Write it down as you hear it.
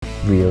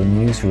Real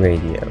News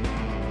Radio.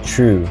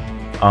 True,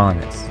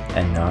 honest,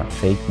 and not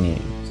fake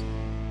news.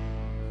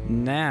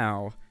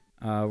 Now,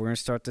 we're going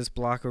to start this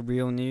block of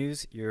real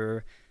news,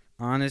 your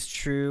honest,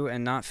 true,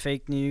 and not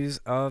fake news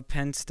of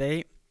Penn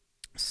State.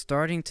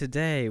 Starting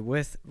today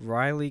with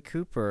Riley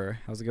Cooper.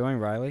 How's it going,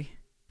 Riley?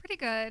 Pretty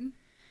good.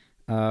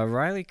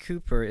 Riley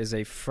Cooper is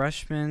a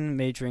freshman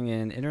majoring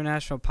in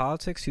international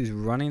politics who's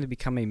running to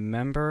become a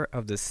member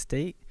of the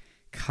State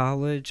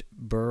College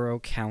Borough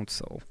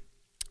Council.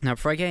 Now,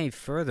 before I get any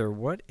further,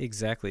 what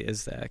exactly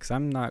is that? Because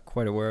I'm not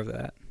quite aware of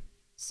that.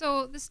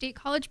 So the State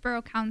College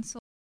Borough Council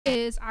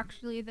is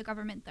actually the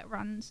government that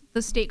runs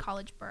the State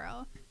College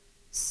Borough.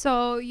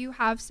 So you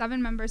have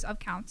 7 members of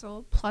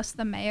council plus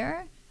the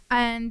mayor,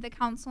 and the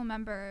council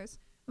members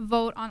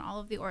vote on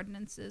all of the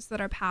ordinances that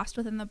are passed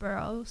within the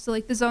borough. So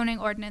like the zoning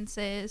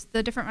ordinances,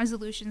 the different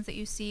resolutions that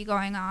you see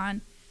going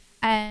on,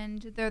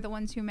 and they're the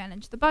ones who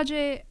manage the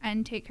budget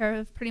and take care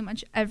of pretty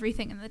much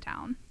everything in the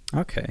town.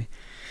 Okay.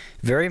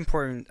 Very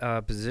important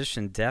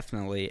position,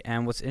 definitely.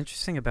 And what's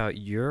interesting about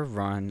your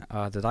run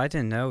that I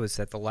didn't know is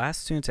that the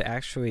last student to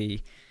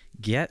actually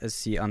get a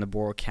seat on the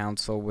Borough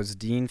Council was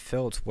Dean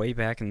Phillips way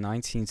back in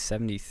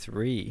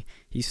 1973.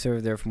 He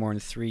served there for more than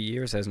 3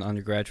 years as an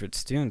undergraduate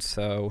student.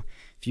 So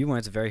if you win,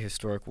 it's a very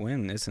historic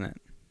win, isn't it?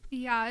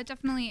 Yeah, it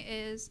definitely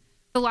is.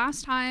 The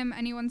last time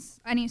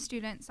any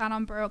student sat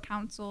on Borough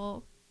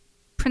Council,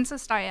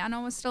 Princess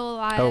Diana was still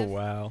alive. Oh,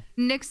 wow.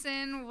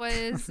 Nixon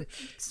was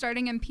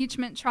starting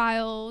impeachment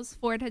trials.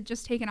 Ford had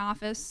just taken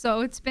office. So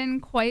it's been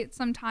quite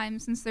some time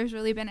since there's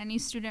really been any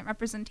student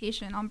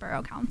representation on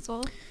Borough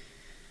Council.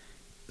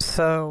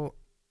 So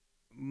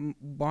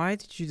why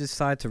did you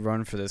decide to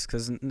run for this?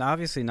 Because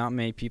obviously not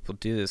many people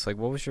do this. Like,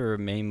 what was your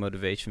main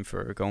motivation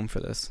for going for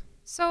this?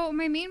 So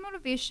my main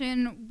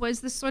motivation was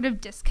this sort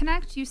of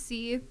disconnect you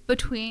see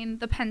between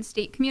the Penn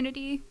State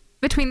community,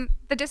 between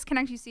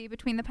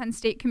the Penn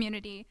State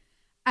community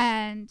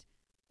and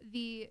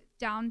the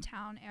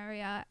downtown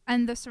area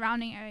and the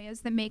surrounding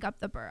areas that make up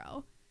the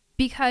borough.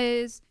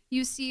 Because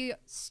you see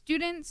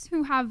students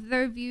who have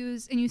their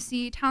views and you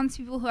see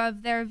townspeople who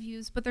have their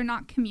views, but they're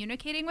not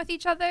communicating with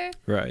each other.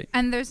 Right.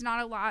 And there's not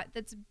a lot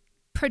that's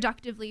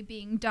productively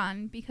being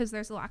done because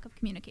there's a lack of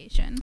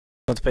communication.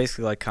 So it's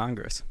basically like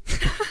Congress.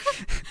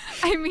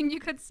 I mean, you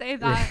could say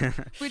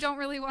that. We don't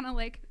really want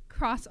to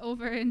cross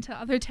over into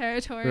other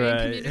territory and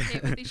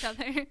communicate with each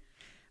other.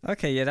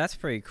 Okay, yeah, that's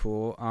pretty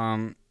cool.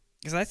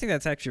 Because I think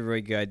that's actually a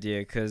really good idea,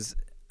 because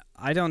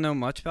I don't know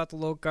much about the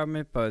local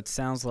government, but it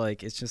sounds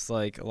like it's just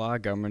like a lot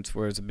of governments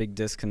where there's a big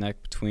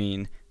disconnect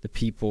between the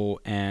people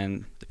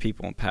and the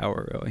people in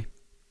power, really.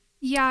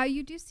 Yeah,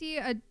 you do see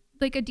a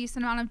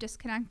decent amount of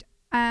disconnect,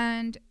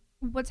 and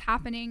what's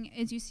happening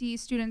is you see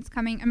students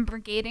coming and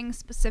brigading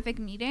specific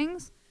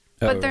meetings,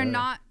 but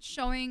they're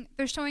showing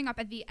up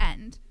at the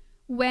end.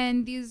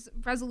 When these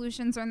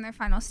resolutions are in their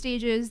final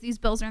stages, these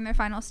bills are in their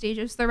final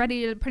stages, they're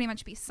ready to pretty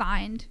much be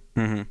signed,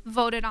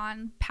 voted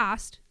on,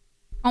 passed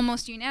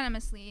almost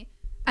unanimously,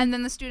 and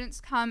then the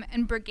students come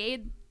and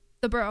brigade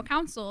the borough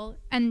council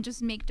and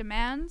just make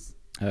demands.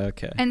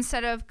 Okay.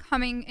 Instead of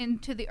coming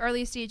into the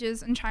early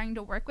stages and trying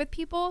to work with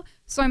people.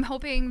 So I'm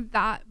hoping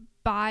that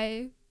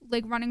by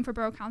running for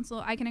borough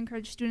council, I can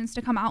encourage students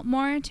to come out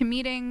more to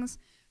meetings,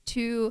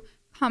 to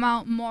come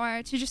out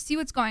more to just see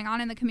what's going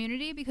on in the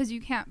community, because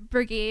you can't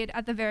brigade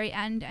at the very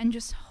end and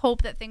just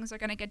hope that things are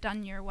going to get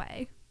done your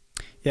way.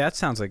 Yeah, that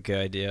sounds like a good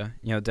idea.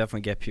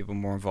 Definitely get people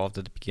more involved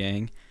at the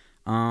beginning.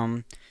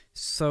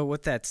 So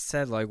with that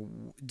said,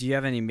 do you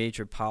have any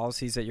major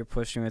policies that you're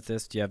pushing with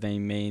this? Do you have any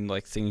main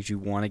things you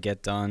want to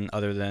get done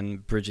other than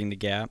bridging the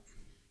gap?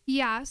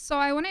 Yeah, so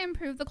I want to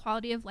improve the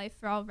quality of life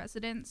for all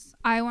residents.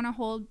 I want to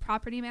hold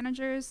property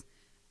managers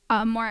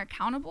more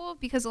accountable,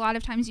 because a lot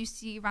of times you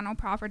see rental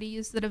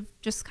properties that have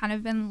just kind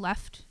of been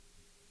left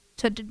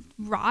to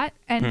rot,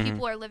 and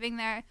people are living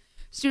there.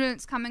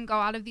 Students come and go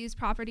out of these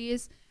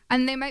properties,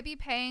 and they might be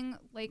paying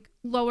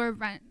lower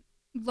rent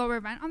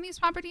on these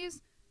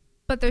properties,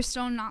 but they're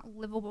still not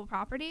livable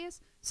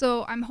properties.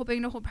 So I'm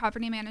hoping to hold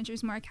property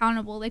managers more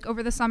accountable.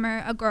 Over the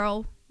summer, a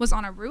girl was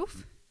on a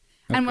roof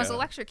and was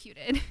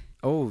electrocuted.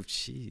 Oh,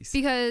 jeez.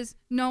 Because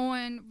no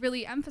one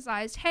really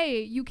emphasized,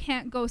 hey, you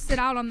can't go sit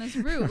out on this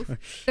roof.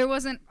 There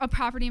wasn't a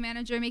property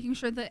manager making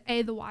sure that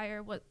the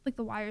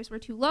wires were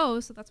too low,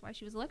 so that's why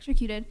she was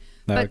electrocuted.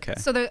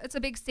 So it's a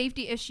big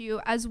safety issue,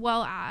 as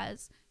well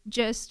as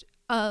just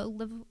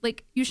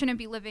you shouldn't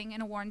be living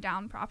in a worn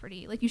down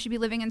property. You should be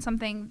living in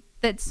something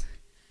that's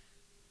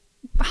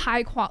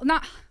high quality.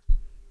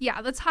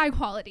 That's high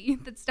quality.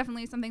 That's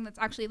definitely something that's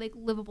actually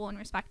livable and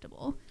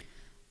respectable.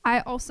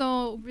 I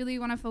also really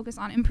want to focus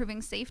on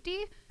improving safety.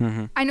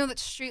 I know that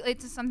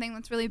streetlights is something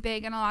that's really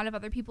big and a lot of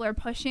other people are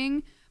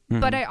pushing,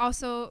 but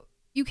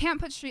you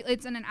can't put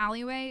streetlights in an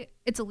alleyway.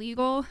 It's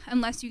illegal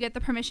unless you get the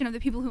permission of the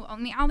people who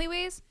own the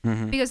alleyways,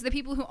 because the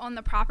people who own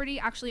the property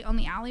actually own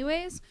the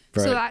alleyways.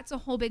 Right. So that's a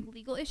whole big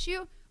legal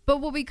issue.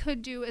 But what we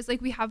could do is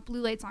we have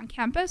blue lights on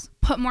campus,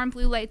 put more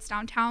blue lights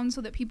downtown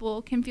so that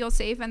people can feel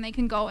safe and they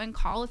can go and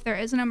call if there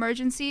is an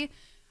emergency.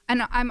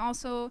 And I'm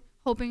also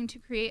hoping to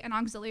create an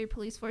auxiliary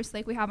police force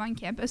like we have on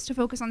campus to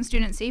focus on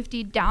student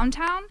safety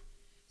downtown,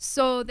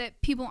 so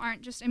that people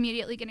aren't just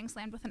immediately getting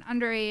slammed with an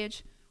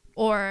underage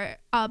or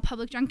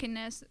public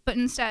drunkenness, but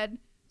instead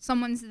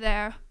someone's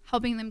there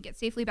helping them get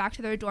safely back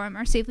to their dorm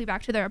or safely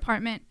back to their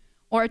apartment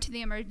or to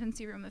the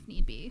emergency room if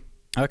need be.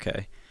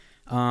 Okay.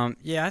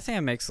 Yeah, I think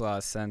it makes a lot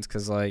of sense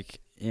because, like,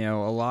 you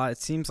know, it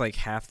seems like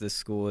half the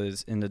school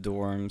is in the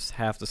dorms,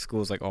 half the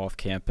school is, like, off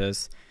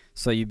campus.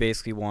 So you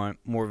basically want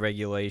more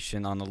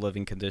regulation on the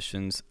living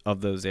conditions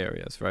of those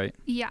areas, right?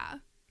 Yeah.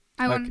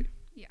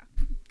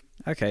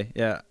 Okay,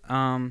 yeah.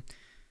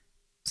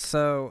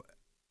 So,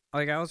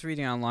 like, I was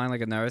reading online,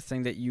 like, another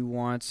thing that you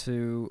want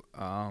to,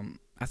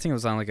 I think it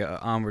was on, like, an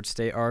Onward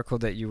State article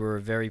that you were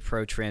very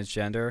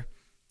pro-transgender.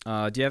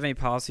 Do you have any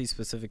policies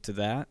specific to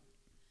that?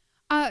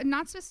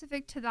 Not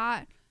specific to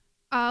that.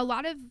 A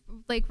lot of,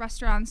 like,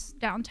 restaurants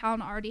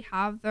downtown already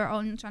have their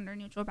own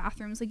gender-neutral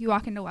bathrooms. Like, you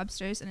walk into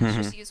Webster's and it's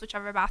just use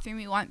whichever bathroom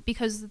you want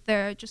because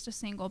they're just a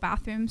single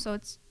bathroom, so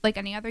it's like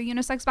any other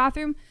unisex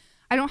bathroom.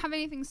 I don't have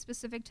anything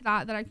specific to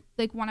that I,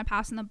 like, want to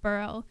pass in the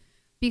borough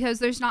because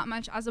there's not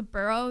much as a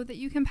borough that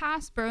you can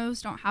pass.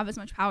 Boroughs don't have as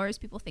much power as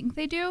people think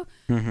they do.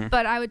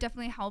 But I would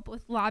definitely help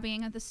with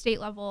lobbying at the state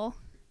level.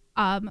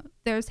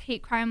 There's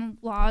hate crime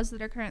laws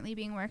that are currently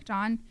being worked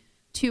on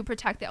to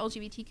protect the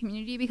LGBT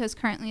community because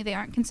currently they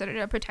aren't considered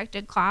a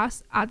protected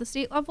class at the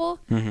state level.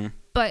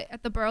 But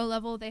at the borough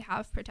level, they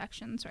have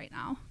protections right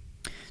now.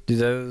 Do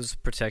those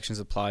protections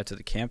apply to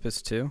the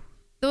campus too?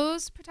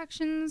 Those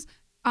protections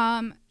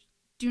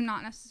do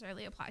not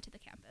necessarily apply to the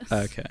campus.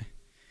 Okay.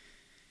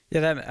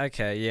 Yeah,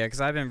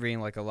 because I've been reading,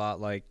 like, a lot,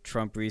 like,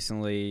 Trump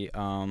recently,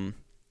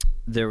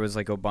 there was,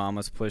 like,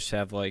 Obama's push to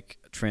have, like,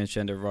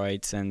 transgender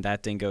rights, and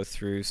that didn't go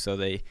through, so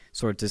they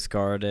sort of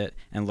discarded it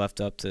and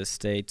left up to the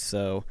states.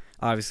 So,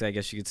 obviously, I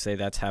guess you could say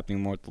that's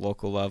happening more at the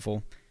local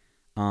level.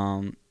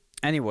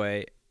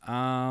 Anyway,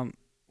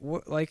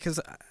 because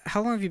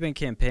how long have you been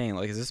campaigning?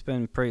 Like, has this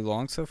been pretty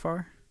long so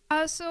far?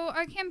 So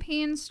our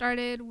campaign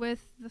started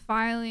with the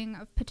filing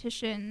of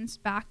petitions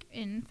back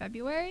in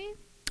February.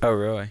 Oh,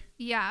 really?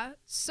 Yeah.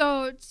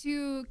 So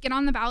to get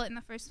on the ballot in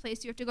the first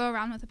place, you have to go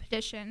around with a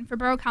petition. For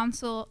borough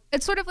council,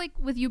 it's sort of like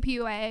with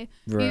UPUA.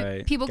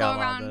 Right. People go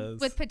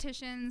around with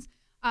petitions.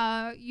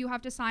 You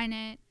have to sign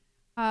it.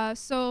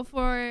 So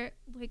for,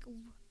 like,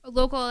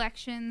 local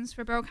elections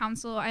for borough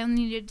council, I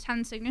only needed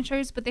 10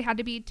 signatures, but they had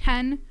to be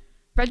 10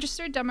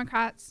 registered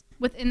Democrats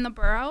within the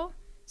borough.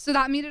 So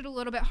that made it a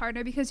little bit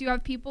harder because you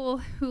have people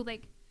who,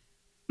 like,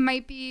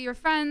 might be your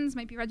friends,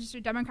 might be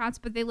registered Democrats,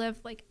 but they live,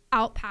 like,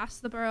 out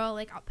past the borough,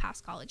 like out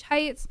past College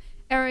Heights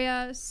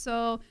area.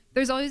 So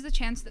there's always the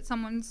chance that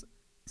someone's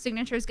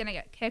signature is going to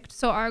get kicked.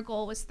 So our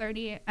goal was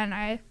 30, and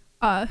I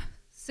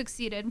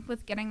succeeded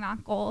with getting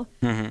that goal.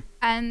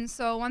 And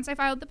so once I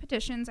filed the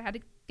petitions, I had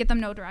to get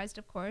them notarized,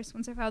 of course.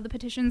 Once I filed the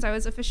petitions, I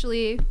was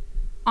officially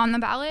on the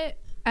ballot,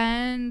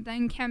 and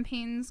then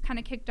campaigns kind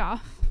of kicked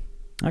off.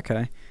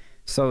 Okay.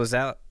 So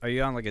are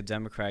you on, like, a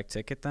Democratic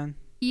ticket then?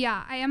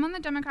 Yeah, I am on the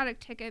Democratic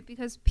ticket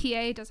because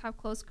PA does have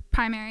close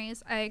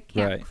primaries. I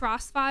can't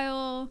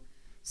cross-file,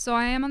 so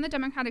I am on the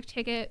Democratic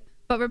ticket,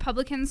 but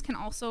Republicans can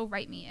also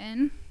write me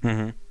in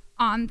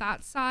on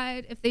that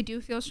side. If they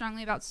do feel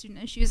strongly about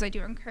student issues, I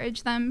do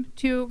encourage them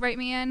to write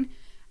me in.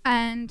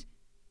 And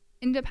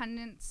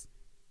independents,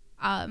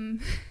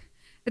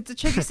 it's a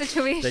tricky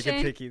situation. They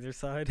can pick either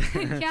side.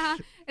 Yeah,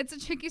 it's a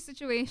tricky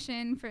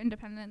situation for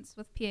independents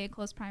with PA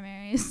close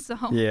primaries. So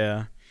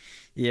yeah,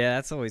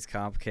 that's always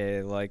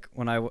complicated. Like,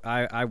 when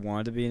I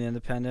wanted to be an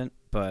independent,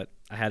 but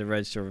I had to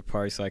register with a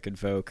party so I could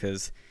vote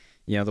because,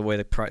 you know, the way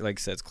like I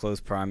said, it's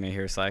close primary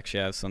here, so I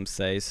actually have some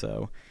say.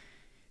 So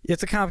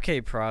it's a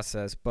complicated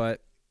process.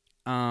 But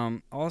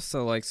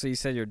also, like, so you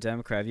said you're a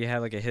Democrat. Have you had,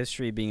 like, a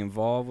history of being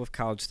involved with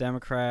college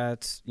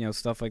Democrats, you know,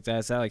 stuff like that?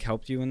 Has that, like,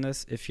 helped you in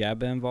this if you have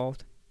been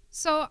involved?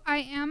 So I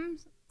am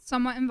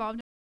somewhat involved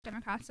in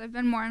Democrats. I've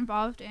been more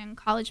involved in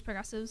College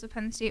Progressives of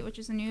Penn State, which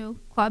is a new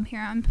club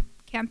here on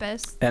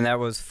campus. And that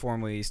was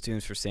formerly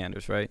Students for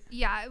Sanders, right?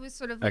 Yeah, it was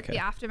sort of like the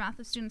aftermath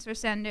of Students for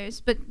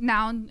Sanders. But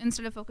now,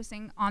 instead of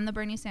focusing on the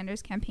Bernie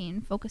Sanders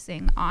campaign,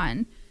 focusing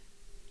on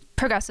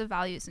progressive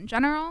values in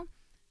general.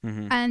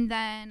 And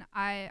then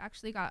I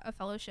actually got a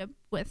fellowship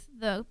with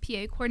the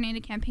PA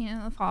coordinated campaign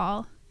in the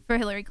fall for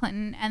Hillary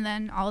Clinton, and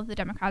then all of the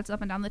Democrats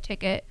up and down the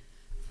ticket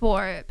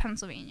for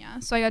Pennsylvania.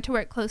 So I got to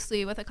work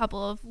closely with a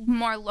couple of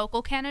more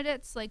local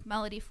candidates, like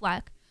Melody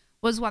Fleck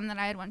was one that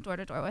I had went door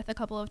to door with a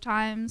couple of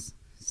times.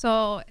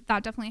 So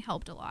that definitely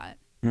helped a lot.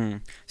 So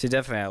you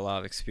definitely had a lot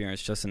of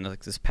experience just in,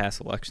 like, this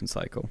past election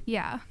cycle.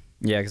 Yeah.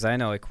 Yeah, because I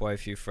know, like, quite a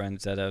few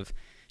friends that have,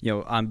 you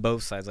know, on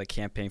both sides, like,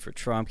 campaign for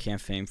Trump,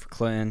 campaign for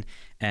Clinton,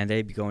 and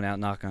they'd be going out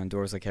knocking on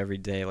doors, like, every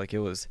day. Like, it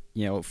was,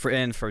 you know,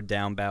 for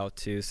down ballot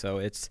too. So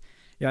it's,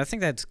 you know, I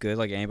think that's good.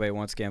 Like, anybody who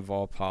wants to get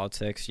involved in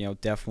politics, you know,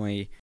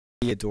 definitely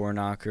be a door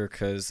knocker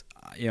because,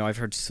 you know, I've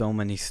heard so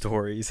many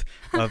stories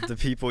of the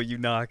people you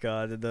knock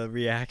on and the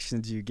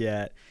reactions you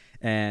get.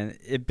 And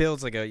it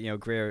builds, like, a, you know,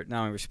 greater,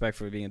 not only respect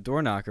for being a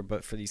door knocker,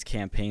 but for these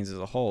campaigns as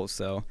a whole.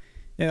 So,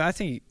 you know, I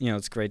think, you know,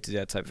 it's great to do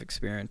that type of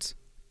experience.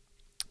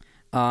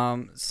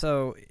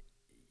 So,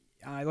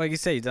 like you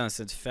say, you've done it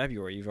since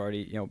February. You've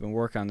already, been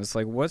working on this.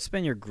 Like, what's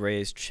been your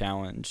greatest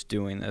challenge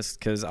doing this?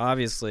 Because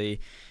obviously,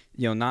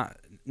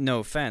 no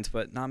offense,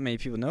 but not many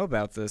people know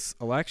about this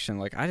election.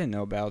 Like, I didn't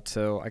know about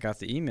till I got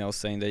the email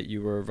saying that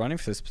you were running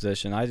for this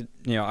position. I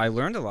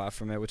learned a lot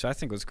from it, which I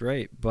think was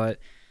great. But,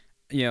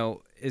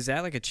 is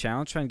that like a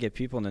challenge trying to get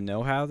people in the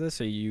know-how of this?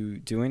 Are you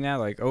doing that?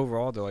 Like,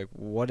 overall, they're like,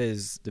 what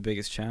is the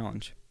biggest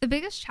challenge? The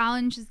biggest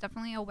challenge is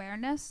definitely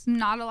awareness.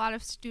 Not a lot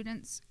of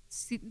students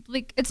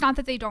it's not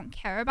that they don't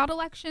care about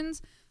elections,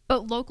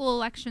 but local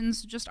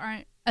elections just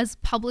aren't as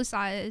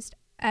publicized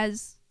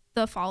as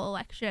the fall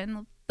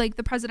election. Like,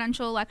 the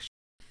presidential election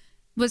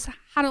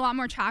had a lot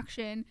more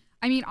traction.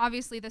 I mean,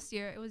 obviously this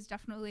year it was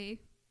definitely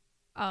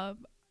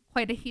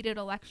quite a heated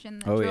election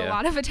that drew a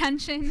lot of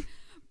attention,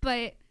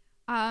 but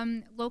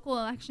local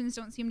elections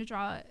don't seem to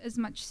draw as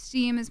much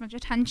steam, as much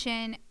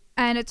attention,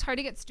 and it's hard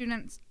to get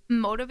students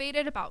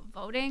motivated about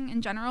voting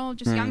in general.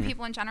 Just young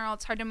people in general,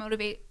 it's hard to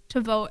motivate to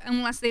vote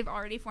unless they've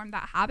already formed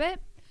that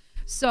habit.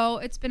 So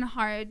it's been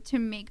hard to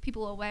make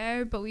people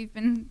aware, but we've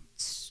been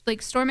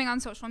storming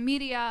on social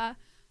media.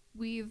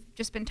 We've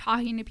just been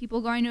talking to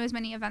people, going to as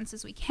many events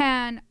as we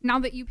can. Now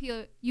that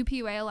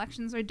UPUA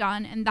elections are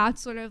done, and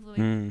that's sort of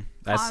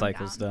that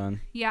cycle's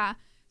done. Yeah.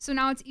 So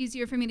now it's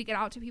easier for me to get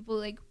out to people.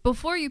 Like,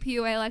 before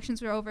UPUA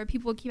elections were over,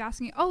 people would keep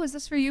asking me, oh, is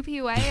this for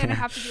UPUA? And I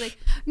have to be like,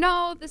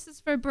 no, this is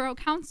for Borough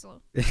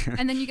Council.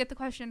 And then you get the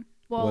question,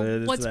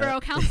 well, what's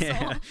Borough Council?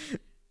 Yeah.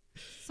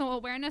 So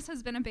awareness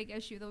has been a big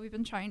issue that we've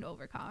been trying to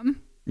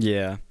overcome.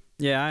 Yeah.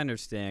 Yeah, I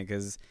understand,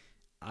 because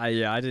I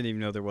didn't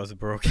even know there was a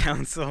Borough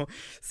Council.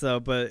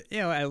 So, but,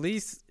 at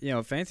least,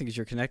 if anything, because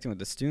you're connecting with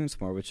the students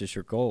more, which is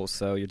your goal.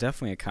 So you're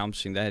definitely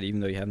accomplishing that,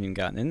 even though you haven't even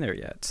gotten in there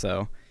yet.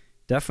 So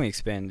definitely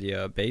expand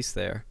the base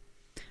there.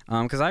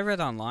 Because I read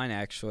online,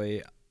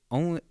 actually,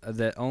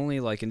 only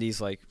like in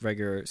these like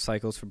regular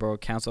cycles for Borough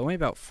Council, only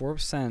about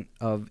 4%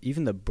 of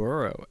even the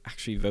borough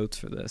actually votes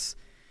for this.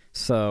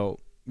 So,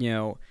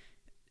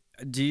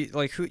 do you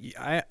like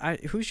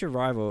who's your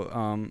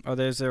rival?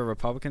 There's a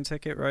Republican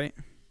ticket, right?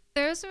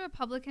 There's a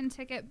Republican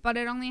ticket, but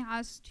it only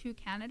has 2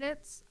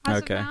 candidates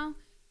as of now.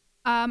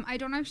 I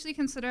don't actually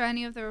consider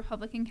any of the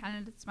Republican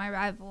candidates my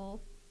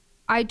rival.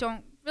 I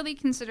don't really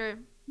consider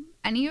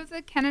any of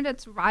the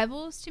candidates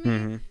rivals to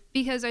me,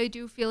 because I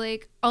do feel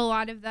like a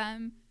lot of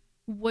them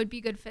would be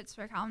good fits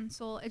for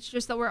council. It's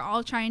just that we're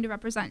all trying to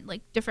represent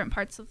like different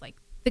parts of like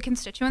the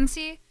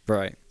constituency.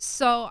 Right.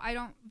 So I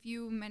don't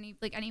view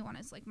anyone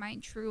as like my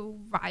true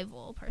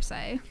rival per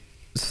se.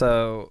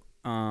 So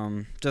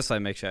just so I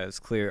make sure it's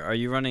clear, are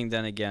you running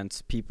then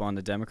against people on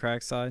the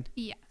Democratic side?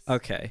 Yes.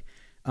 Okay.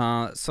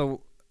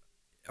 So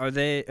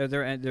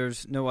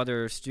there's no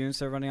other students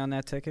that are running on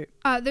that ticket?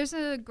 There's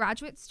a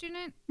graduate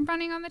student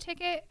running on the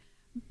ticket,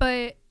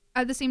 but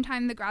at the same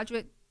time, the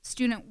graduate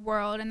student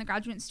world and the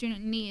graduate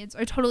student needs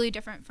are totally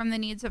different from the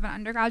needs of an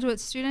undergraduate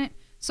student.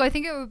 So I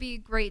think it would be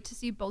great to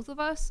see both of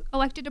us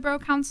elected to Borough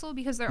Council,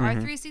 because there are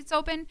 3 seats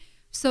open,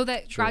 so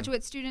that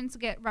graduate students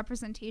get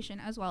representation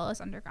as well as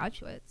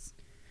undergraduates.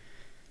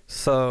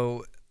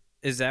 So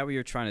is that what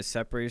you're trying to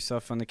separate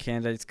yourself from the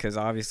candidates? Because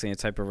obviously in a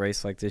type of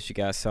race like this, you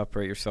got to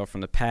separate yourself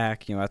from the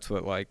pack. That's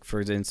what, like, for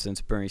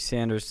instance, Bernie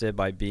Sanders did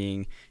by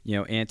being,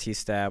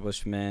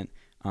 anti-establishment,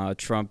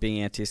 Trump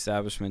being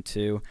anti-establishment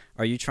too.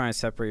 Are you trying to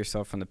separate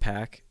yourself from the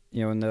pack,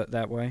 in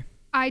that way?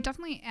 I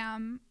definitely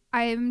am.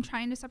 I'm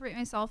trying to separate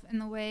myself in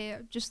the way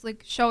of just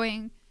like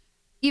showing,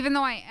 even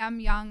though I am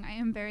young, I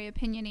am very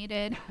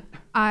opinionated.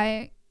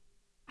 I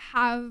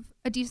have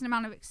a decent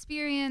amount of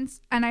experience,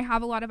 and I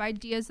have a lot of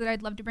ideas that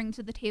I'd love to bring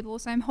to the table.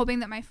 So I'm hoping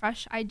that my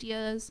fresh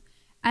ideas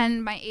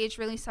and my age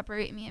really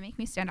separate me and make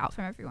me stand out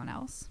from everyone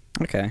else.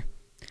 Okay.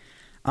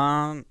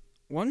 One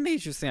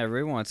major thing I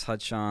really want to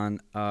touch on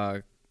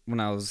when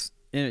I was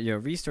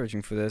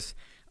researching for this,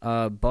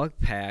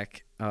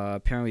 BugPAC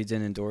apparently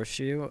didn't endorse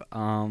you.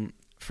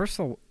 First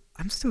of all,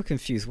 I'm still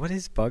confused. What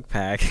is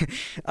BugPAC?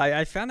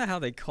 I found out how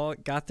they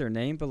got their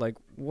name, but like,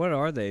 what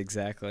are they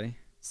exactly?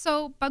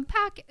 So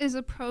BugPAC is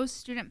a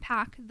pro-student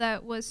PAC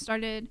that was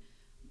started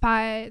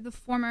by the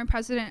former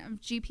president of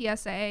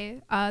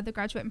GPSA, the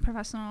Graduate and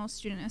Professional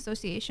Student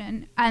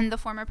Association, and the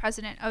former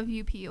president of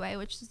UPUA,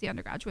 which is the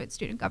undergraduate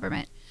student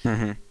government.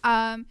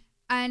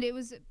 And it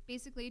was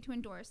basically to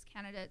endorse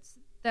candidates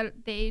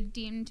that they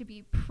deemed to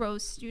be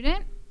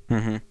pro-student.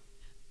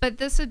 But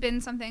this had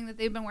been something that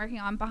they've been working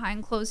on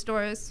behind closed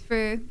doors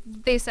for,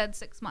 they said,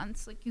 6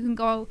 months. Like, you can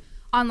go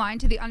online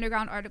to the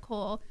Underground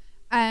article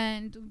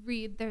and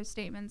read their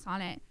statements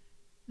on it.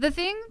 I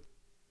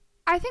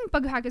think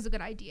BugPAC is a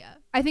good idea.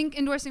 I think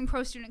endorsing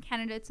pro-student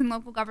candidates in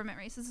local government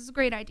races is a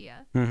great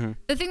idea.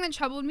 The thing that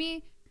troubled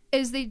me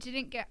is they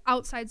didn't get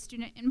outside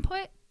student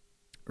input.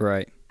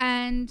 Right.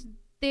 And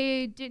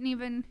they didn't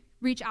even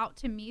reach out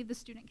to me, the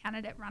student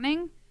candidate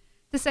running,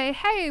 to say,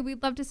 hey,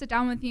 we'd love to sit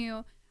down with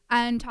you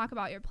and talk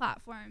about your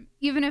platform.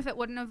 Even if it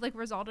wouldn't have like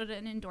resulted in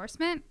an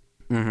endorsement,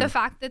 the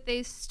fact that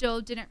they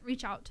still didn't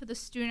reach out to the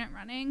student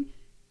running,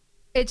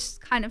 it's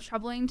kind of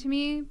troubling to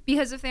me,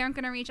 because if they aren't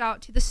going to reach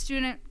out to the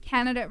student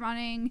candidate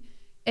running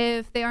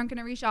if they aren't going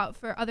to reach out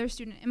for other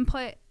student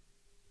input,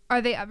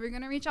 are they ever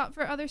going to reach out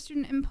for other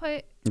student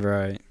input?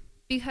 Right.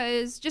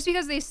 Because just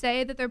because they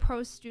say that they're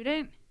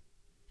pro-student,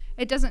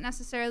 it doesn't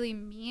necessarily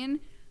mean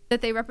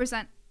that they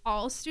represent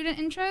all student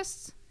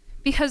interests,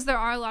 because there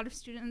are a lot of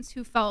students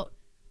who felt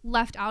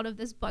left out of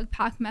this bug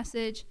pack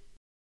message.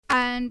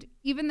 And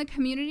even the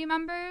community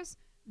members,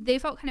 they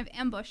felt kind of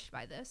ambushed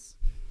by this.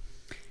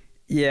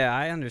 Yeah,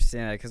 I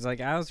understand that, because like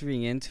I was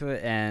reading into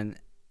it, and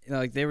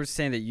like they were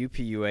saying that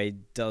UPUA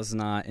does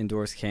not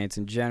endorse candidates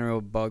in general.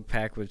 Bug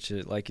pack, which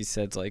is, like you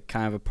said, is like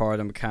kind of a part of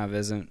them, but kind of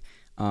isn't.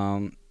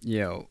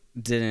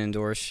 Didn't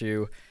endorse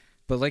you,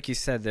 but like you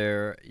said,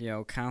 they're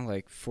kind of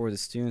like for the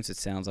students. It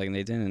sounds like, and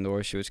they didn't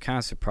endorse you, which kind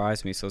of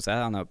surprised me. So is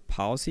that on a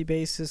policy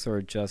basis,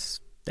 or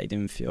just they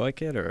didn't feel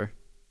like it, or?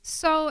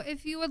 So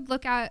if you would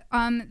look at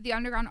the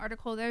Underground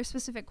article, there are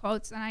specific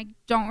quotes, and I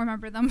don't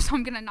remember them, so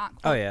I'm gonna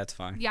not quote. Oh yeah, it's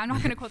fine. Yeah, I'm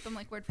not gonna quote them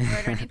like word for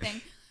word or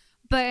anything.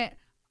 But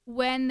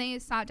when they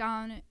sat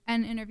down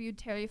and interviewed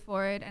Terry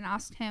Ford and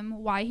asked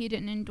him why he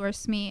didn't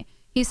endorse me,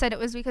 he said it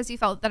was because he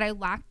felt that I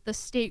lacked the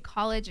state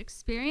college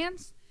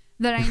experience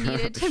that I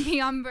needed to be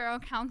on borough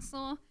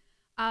council,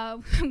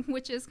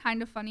 which is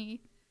kind of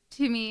funny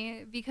to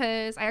me,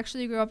 because I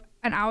actually grew up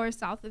an hour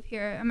south of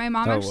here, and my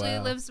mom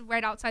lives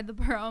right outside the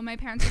borough. My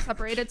parents are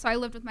separated, so I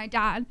lived with my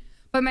dad,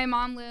 but my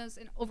mom lives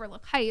in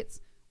Overlook Heights,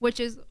 which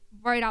is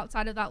right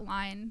outside of that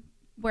line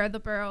where the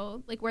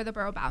borough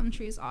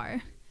boundaries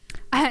are.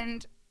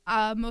 And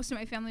most of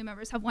my family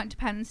members have went to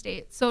Penn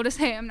State, so to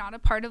say I'm not a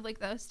part of like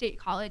the state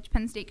college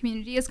Penn State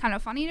community is kind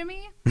of funny to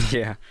me.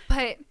 Yeah.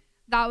 But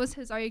that was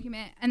his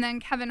argument. And then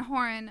Kevin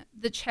Horn,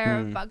 the chair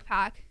of Bug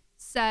Pack,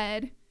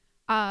 said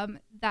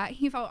that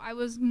he felt I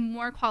was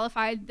more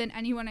qualified than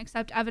anyone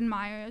except Evan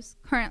Myers,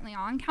 currently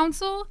on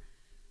council.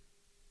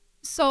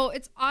 So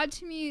it's odd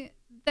to me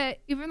that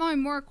even though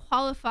I'm more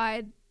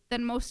qualified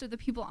than most of the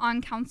people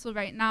on council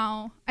right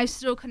now, I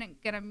still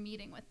couldn't get a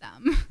meeting with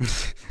them.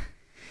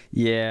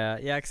 Yeah,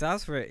 because I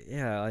was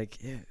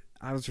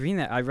I was reading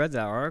that. I read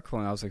that article,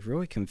 and I was like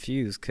really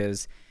confused,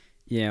 because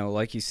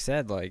like you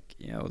said, like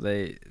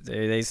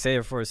they say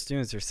it for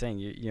students. They're saying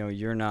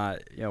you're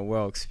not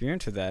well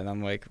experienced with that, and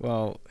I'm like,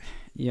 well,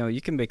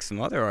 you can make some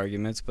other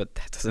arguments, but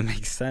that doesn't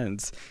make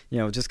sense.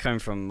 Just coming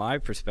from my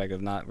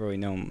perspective, not really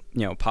knowing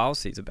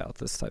policies about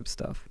this type of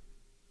stuff.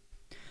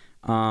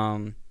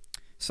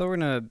 So we're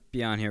gonna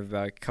be on here for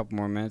about a couple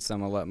more minutes. I'm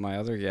gonna let my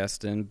other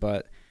guest in,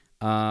 but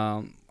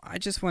I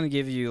just want to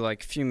give you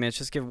like a few minutes,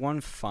 just give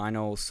one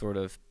final sort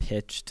of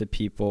pitch to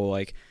people,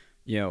 like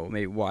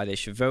maybe why they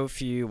should vote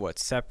for you, what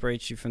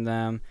separates you from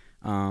them.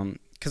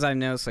 Because I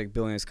noticed, like,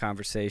 building this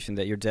conversation,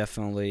 that you're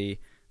definitely,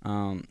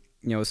 a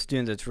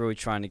student that's really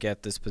trying to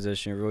get this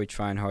position, you're really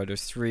trying hard.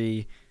 There's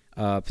 3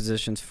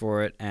 positions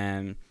for it,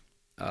 and,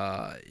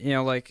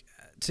 like,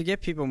 to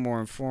get people more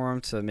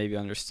informed, to maybe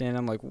understand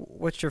them, like,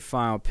 what's your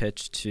final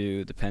pitch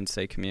to the Penn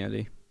State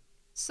community?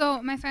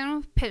 So my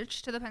final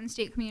pitch to the Penn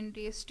State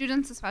community,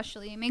 students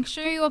especially, make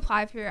sure you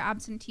apply for your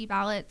absentee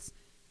ballots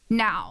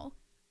now.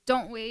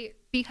 Don't wait,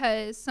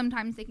 because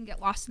sometimes they can get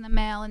lost in the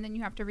mail and then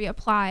you have to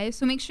reapply.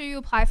 So make sure you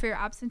apply for your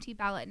absentee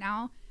ballot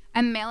now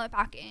and mail it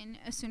back in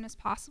as soon as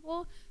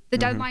possible. The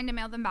deadline to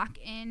mail them back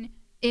in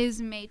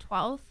is May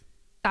 12th.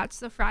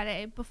 That's the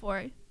Friday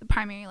before the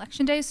primary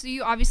election day. So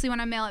you obviously want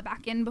to mail it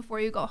back in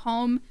before you go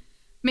home.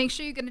 Make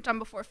sure you get it done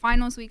before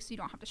finals week so you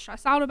don't have to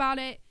stress out about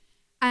it.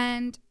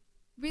 And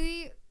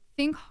really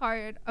think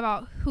hard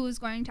about who's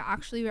going to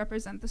actually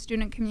represent the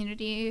student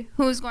community,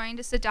 who's going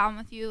to sit down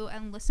with you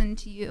and listen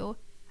to you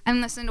and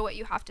listen to what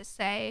you have to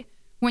say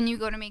when you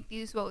go to make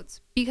these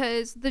votes.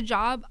 Because the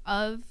job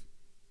of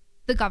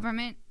the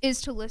government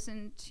is to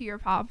listen to your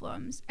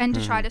problems and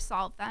to try to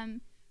solve them.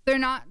 They're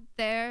not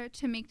there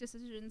to make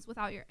decisions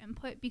without your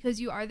input,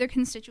 because you are their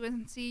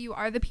constituency, you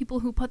are the people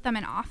who put them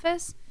in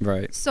office.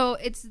 Right. So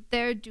it's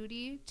their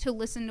duty to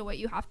listen to what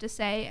you have to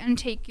say and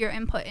take your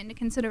input into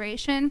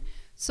consideration.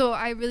 So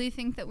I really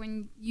think that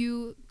when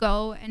you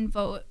go and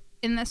vote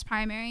in this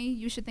primary,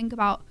 you should think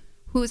about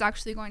who is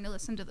actually going to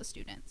listen to the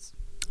students.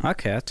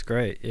 Okay, that's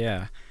great.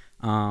 Yeah.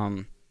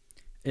 And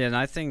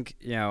I think,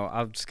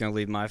 I'm just going to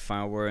leave my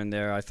final word in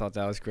there. I thought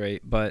that was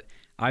great. But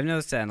I've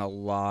noticed that in a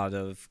lot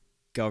of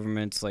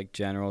governments, like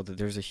general, that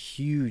there's a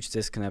huge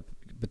disconnect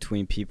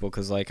between people,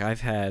 because, like,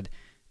 I've had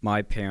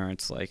my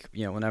parents, like,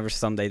 whenever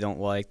something they don't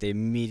like, they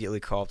immediately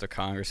call up their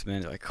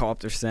congressman, like, call up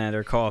their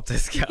senator, call up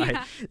this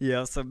guy.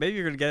 Yeah. So maybe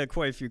you're going to get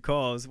quite a few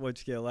calls once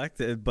you get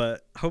elected,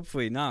 but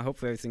hopefully not.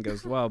 Hopefully everything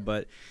goes well.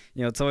 But,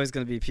 it's always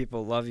going to be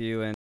people love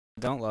you and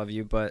don't love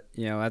you, but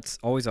that's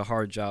always a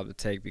hard job to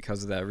take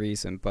because of that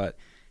reason. But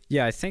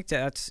yeah, I think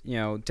that's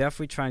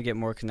definitely trying to get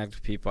more connected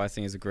with people, I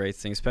think, is a great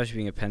thing, especially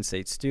being a Penn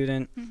State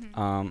student.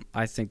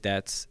 I think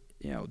that's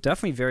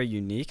definitely very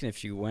unique, and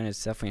if you win,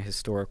 it's definitely a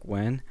historic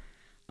win.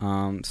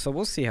 So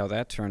we'll see how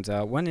that turns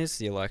out. When is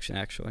the election,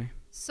 actually?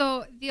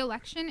 So the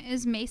election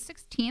is May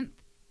 16th.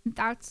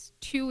 That's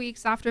 2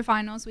 weeks after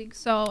finals week.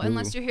 So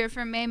unless you're here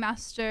for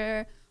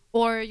Maymaster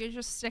or you're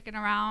just sticking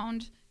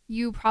around,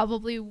 you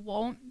probably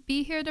won't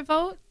be here to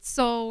vote.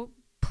 So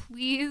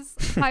please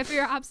apply for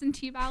your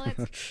absentee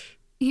ballots.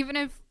 Even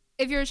if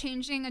you're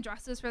changing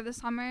addresses for the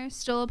summer,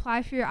 still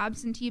apply for your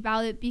absentee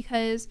ballot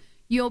because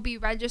you'll be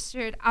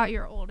registered at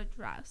your old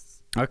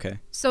address. Okay.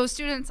 So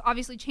students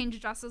obviously change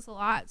addresses a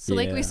lot. So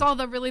like we saw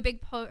the really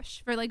big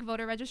push for like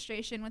voter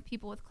registration with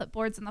people with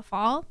clipboards in the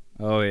fall.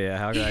 Oh yeah,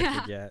 how could I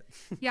forget?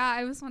 Yeah,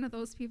 I was one of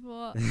those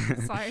people.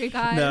 Sorry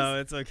guys. No,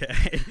 it's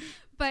okay.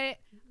 But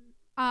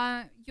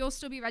you'll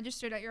still be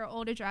registered at your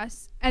old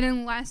address, and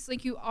unless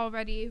like you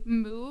already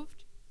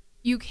moved,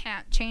 you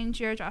can't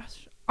change your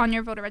address on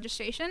your voter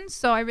registration.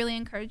 So I really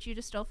encourage you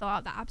to still fill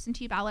out the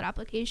absentee ballot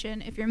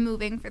application if you're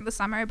moving for the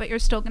summer, but you're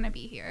still going to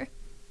be here.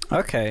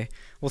 Okay.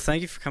 Well,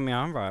 thank you for coming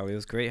on, Riley. It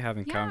was great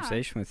having a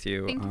conversation with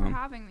you. Thank you for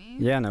having me.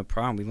 Yeah, no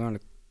problem. We learned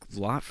a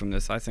lot from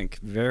this. I think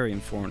very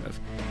informative.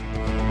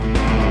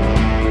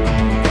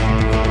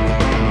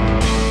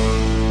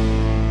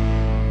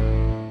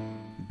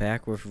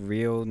 Back with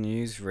Real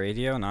News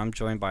Radio, and I'm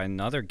joined by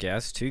another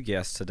guest, two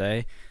guests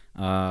today,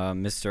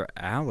 Mr.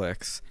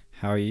 Alex.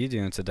 How are you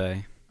doing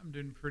today? I'm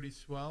doing pretty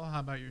swell. How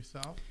about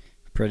yourself?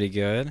 Pretty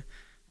good.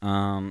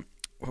 What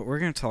we're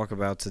going to talk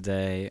about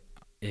today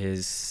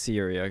is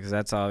Syria, because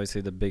that's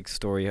obviously the big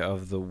story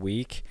of the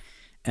week.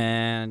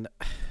 And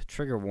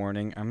trigger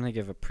warning, I'm going to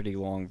give a pretty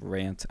long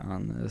rant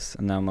on this,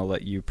 and then I'm going to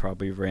let you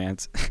probably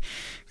rant,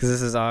 because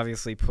this has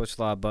obviously pushed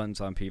a lot of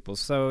buttons on people.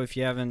 So if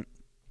you haven't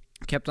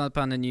kept up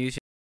on the news,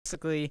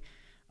 basically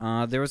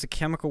there was a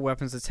chemical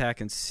weapons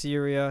attack in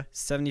Syria.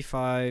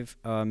 75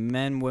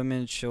 men,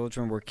 women,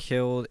 children were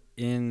killed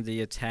in the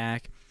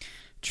attack.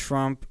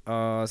 Trump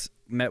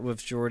met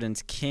with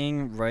Jordan's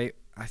king right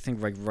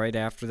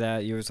after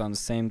that. He was on the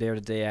same day or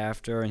the day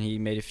after, and he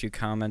made a few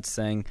comments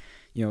saying,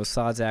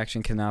 Assad's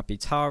action cannot be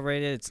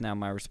tolerated. It's now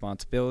my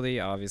responsibility.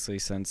 Obviously,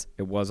 since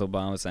it was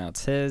Obama's, now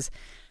it's his.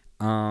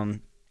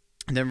 And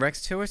then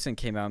Rex Tillerson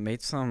came out and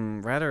made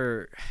some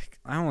rather,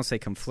 I don't want to say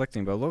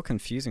conflicting, but a little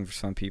confusing for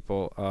some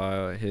people.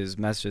 His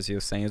messages he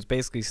was saying, it was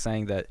basically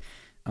saying that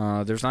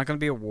there's not going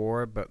to be a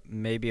war, but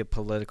maybe a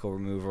political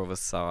removal of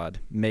Assad.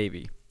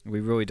 Maybe. We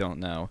really don't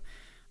know.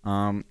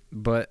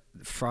 But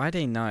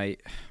Thursday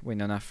night,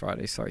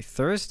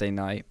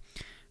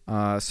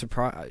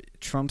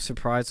 Trump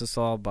surprised us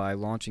all by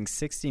launching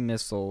 60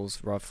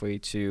 missiles, roughly,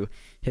 to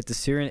hit the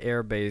Syrian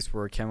air base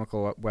where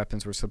chemical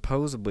weapons were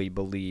supposedly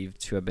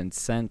believed to have been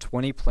sent.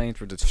 20 planes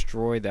were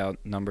destroyed.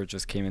 That number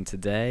just came in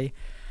today.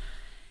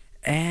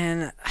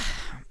 And,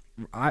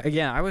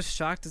 I was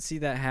shocked to see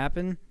that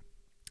happen.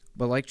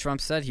 But like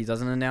Trump said, he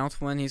doesn't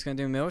announce when he's going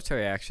to do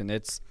military action.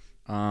 It's,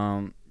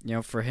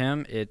 for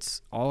him,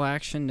 it's all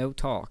action, no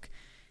talk.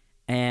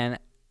 And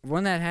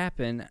when that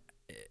happened,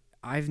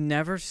 I've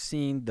never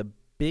seen the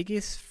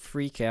biggest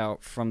freak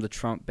out from the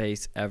Trump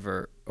base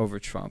ever over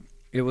Trump.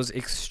 It was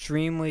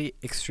extremely,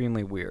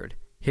 extremely weird.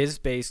 His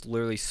base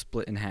literally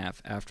split in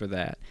half after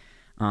that.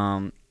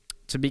 To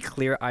be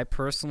clear, I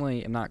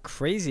personally am not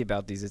crazy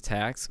about these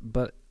attacks,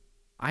 but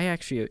I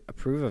actually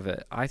approve of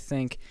it. I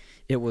think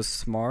it was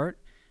smart.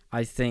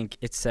 I think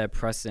it set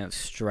precedent of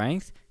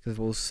strength because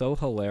it was so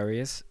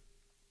hilarious.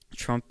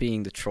 Trump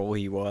being the troll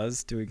he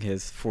was, doing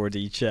his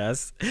 4D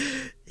chess,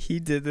 he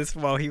did this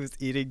while he was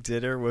eating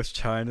dinner with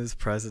China's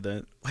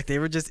president. Like, they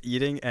were just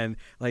eating, and,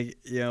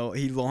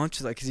 he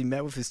launched, because he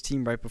met with his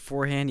team right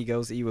beforehand. He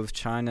goes to eat with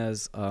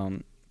China's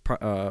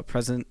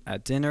president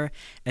at dinner,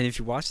 and if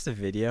you watch the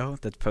video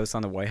that's posted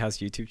on the White House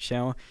YouTube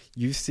channel,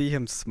 you see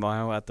him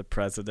smile at the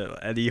president,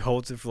 and he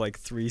holds it for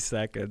 3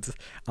 seconds.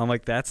 I'm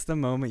like, that's the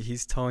moment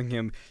he's telling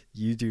him,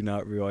 you do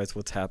not realize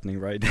what's happening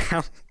right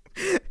now.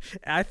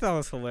 I thought it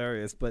was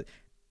hilarious, but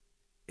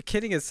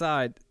kidding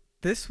aside,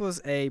 this was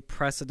a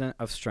precedent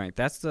of strength.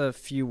 That's the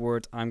few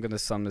words I'm going to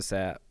sum this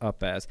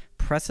up as.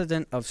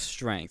 Precedent of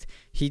strength.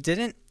 He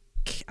didn't,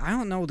 I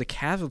don't know the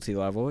casualty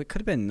level. It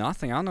could have been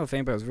nothing. I don't know if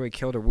anybody was really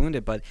killed or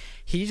wounded, but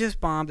he just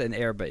bombed an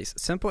airbase.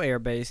 Simple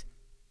airbase,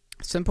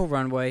 simple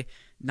runway,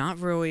 not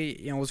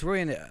really, it was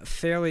really a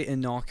fairly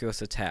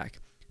innocuous attack.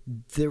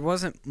 There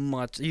wasn't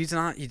much. He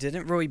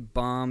didn't really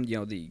bomb,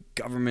 the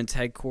government's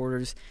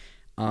headquarters.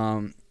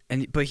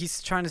 But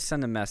he's trying to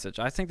send a message.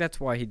 I think that's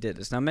why he did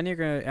this. Now, many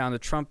are on the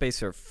Trump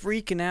base are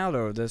freaking out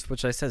over this,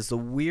 which I said is the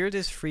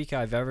weirdest freak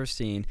I've ever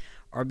seen,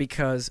 are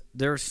because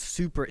they're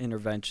super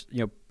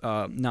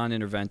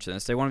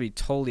non-interventionists. They want to be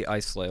totally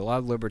isolated. A lot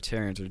of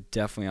libertarians are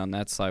definitely on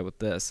that side with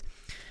this.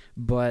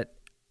 But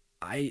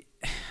I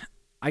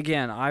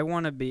don't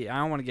want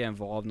to get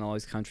involved in all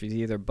these countries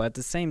either. But at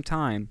the same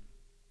time,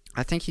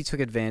 I think he took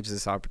advantage of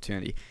this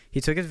opportunity.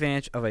 He took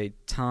advantage of a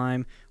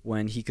time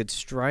when he could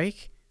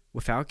strike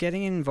without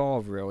getting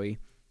involved, really,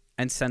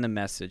 and send a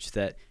message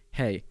that,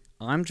 hey,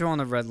 I'm drawing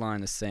a red line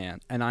in the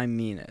sand, and I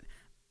mean it.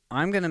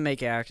 I'm going to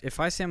make action. If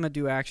I say I'm going to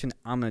do action,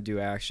 I'm going to do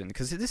action.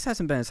 Because this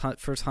hasn't been his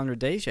first 100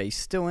 days yet. He's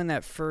still in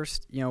that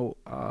first,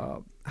 I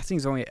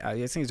think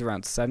he's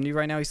around 70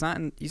 right now. He's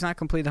not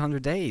completed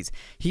 100 days.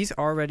 He's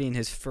already in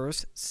his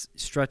first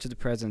stretch of the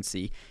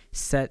presidency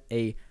set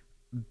a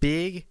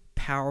big,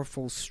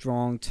 powerful,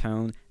 strong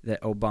tone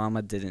that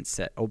Obama didn't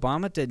set.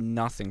 Obama did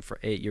nothing for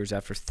 8 years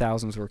after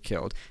thousands were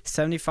killed.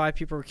 75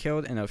 people were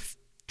killed in a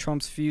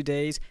Trump's few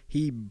days,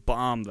 he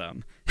bombed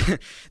them.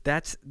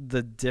 That's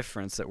the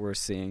difference that we're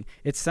seeing.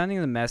 It's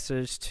sending the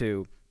message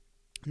to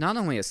not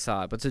only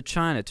Assad, but to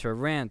China, to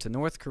Iran, to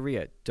North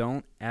Korea.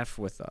 Don't F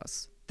with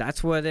us.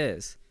 That's what it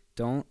is.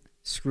 Don't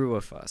screw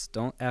with us.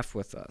 Don't F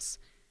with us.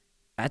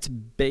 That's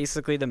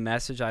basically the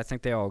message. I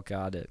think they all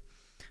got it.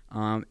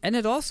 And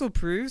it also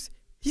proves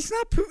he's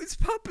not Putin's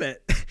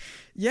puppet.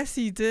 Yes,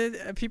 he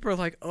did. People are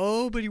like,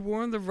 oh, but he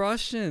warned the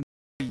Russians.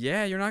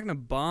 Yeah, you're not going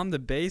to bomb the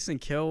base and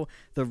kill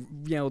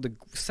the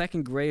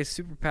second greatest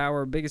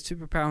superpower, biggest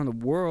superpower in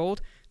the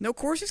world. No, of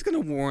course he's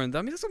going to warn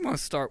them. He doesn't want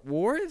to start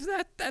war.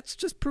 That's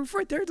just proof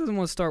right there. He doesn't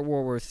want to start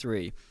World War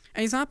III.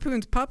 And he's not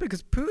Putin's puppet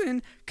because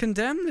Putin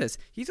condemned this.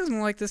 He doesn't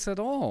like this at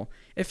all.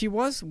 If he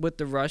was with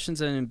the Russians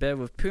and in bed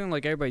with Putin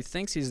like everybody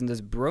thinks he's in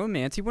this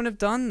bromance, he wouldn't have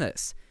done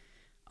this.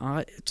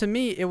 To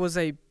me, it was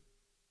a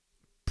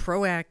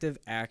proactive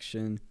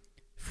action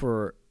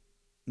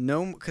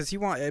because he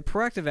wanted a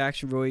proactive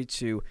action really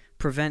to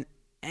prevent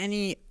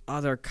any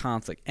other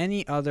conflict,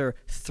 any other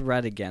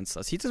threat against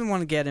us. He doesn't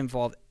want to get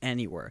involved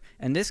anywhere.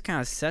 And this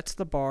kind of sets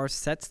the bar,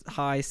 sets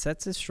high,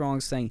 sets it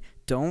strong, saying,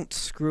 don't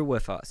screw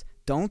with us.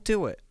 Don't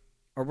do it,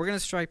 or we're going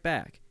to strike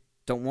back.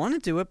 Don't want to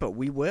do it, but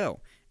we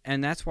will.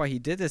 And that's why he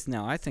did this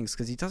now, I think,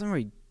 because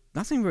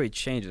nothing really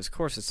changes. Of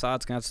course,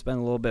 Assad's going to have to spend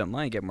a little bit of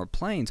money, get more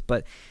planes,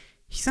 but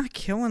he's not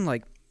killing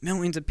like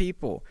millions of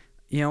people.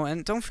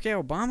 And don't forget,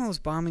 Obama was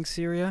bombing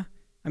Syria.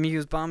 I mean, he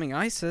was bombing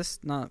ISIS,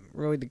 not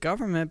really the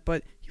government,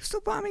 but he was still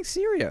bombing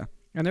Syria.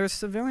 And there were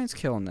civilians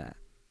killing that.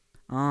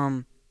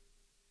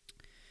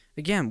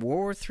 Again, World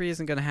War III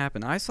isn't going to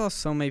happen. I saw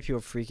so many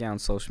people freak out on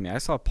social media. I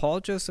saw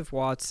Paul Joseph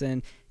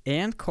Watson,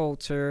 Ann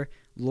Coulter,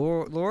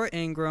 Laura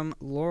Ingraham,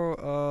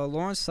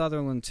 Lawrence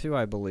Sutherland too,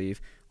 I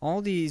believe.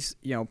 All these,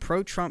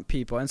 pro-Trump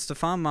people, and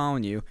Stefan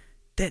Molyneux,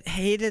 that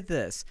hated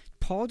this.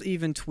 Paul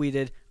even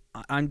tweeted,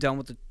 I'm done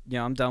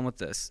with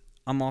this.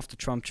 I'm off the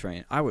Trump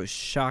train. I was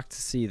shocked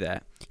to see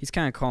that. He's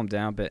kind of calmed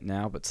down a bit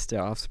now, but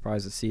still, I was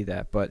surprised to see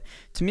that. But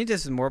to me,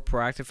 this is more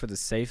proactive for the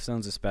safe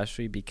zones,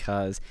 especially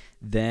because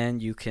then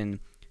you can,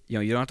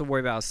 you don't have to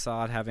worry about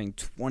Assad having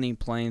 20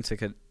 planes that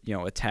could,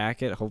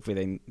 attack it.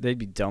 Hopefully, they'd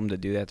be dumb to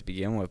do that to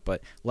begin with.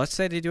 But let's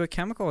say they do a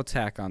chemical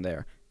attack on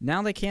there.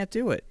 Now they can't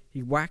do it.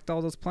 He whacked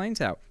all those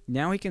planes out.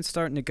 Now he can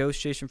start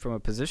negotiation from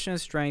a position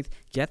of strength,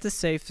 get the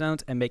safe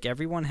zones, and make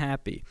everyone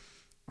happy.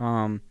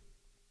 I'm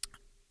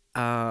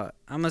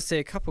going to say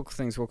a couple of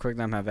things real quick,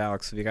 then I'm going to have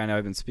Alex speak. I know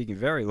I've been speaking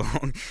very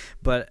long,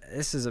 but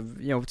this is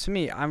to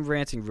me, I'm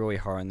ranting really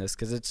hard on this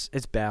because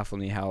it's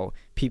baffled me how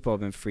people have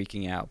been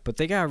freaking out. But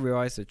they got to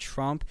realize that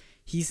Trump,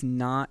 he's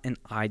not an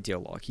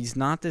ideologue. He's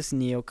not this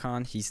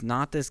neocon. He's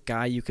not this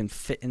guy you can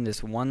fit in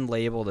this one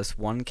label, this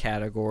one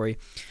category.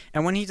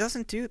 And when he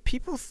doesn't do it,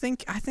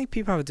 I think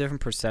people have a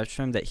different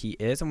perception of him that he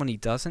is. And when he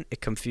doesn't,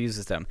 it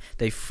confuses them.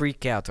 They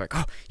freak out. They're like,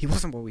 oh, he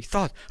wasn't what we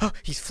thought. Oh,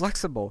 he's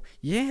flexible.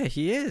 Yeah,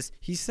 he is.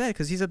 He said,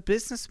 because he's a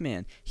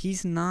businessman.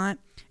 He's not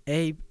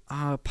a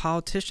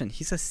politician.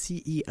 He's a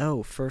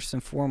CEO first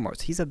and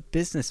foremost. He's a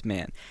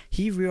businessman.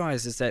 He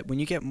realizes that when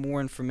you get more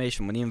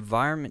information, when the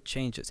environment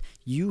changes,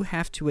 you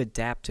have to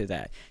adapt to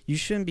that. You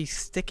shouldn't be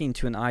sticking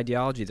to an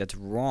ideology that's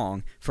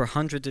wrong for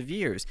hundreds of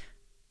years.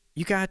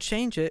 You gotta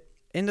change it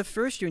in the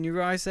first year, and you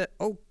realize that,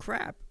 oh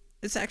crap,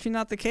 it's actually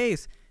not the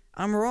case.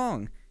 I'm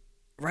wrong.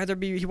 He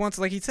wants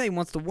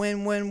to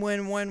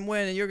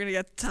win, and you're gonna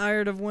get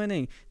tired of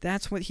winning.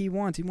 That's what he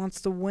wants. He wants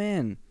to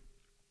win.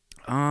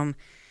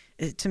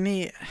 To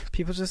me,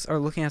 people just are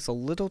looking at us a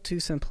little too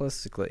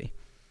simplistically.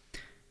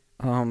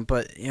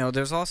 But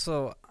there's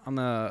also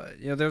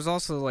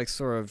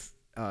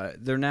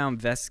they're now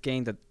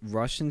investigating that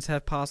Russians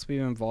have possibly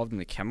been involved in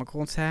the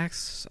chemical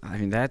attacks. I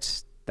mean,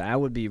 that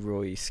would be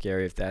really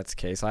scary if that's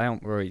the case. I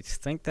don't really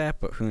think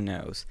that, but who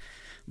knows?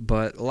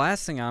 But the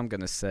last thing I'm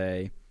gonna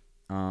say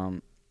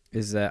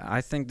is that I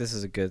think this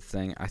is a good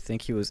thing. I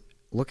think he was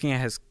looking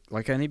at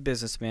like any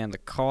businessman, the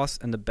costs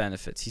and the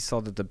benefits. He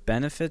saw that the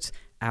benefits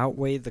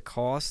outweighed the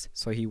cost,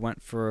 so he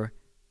went for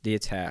the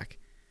attack.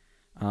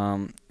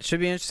 It should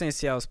be interesting to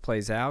see how this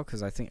plays out,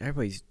 because I think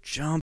everybody's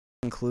jumping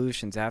to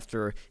conclusions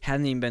after it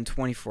hadn't even been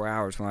 24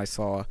 hours when I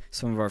saw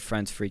some of our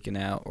friends freaking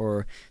out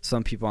or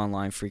some people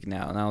online freaking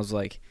out. And I was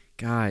like,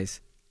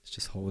 guys, let's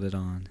just hold it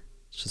on.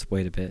 Let's just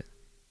wait a bit.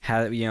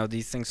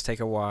 These things take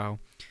a while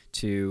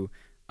to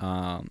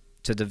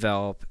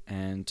develop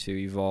and to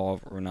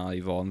evolve or not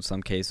evolve in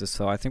some cases.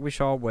 So I think we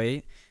should all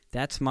wait.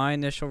 That's my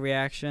initial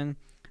reaction.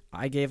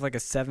 I gave like a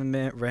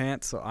 7-minute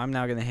rant, so I'm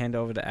now going to hand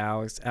over to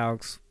Alex.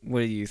 Alex, what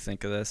do you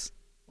think of this?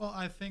 Well,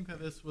 I think that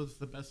this was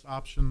the best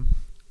option.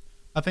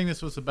 I think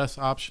this was the best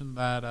option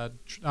that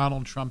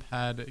Donald Trump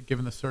had,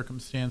 given the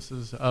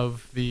circumstances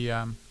of the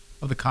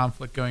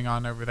conflict going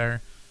on over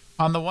there.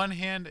 On the one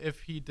hand,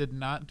 if he did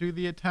not do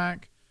the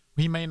attack,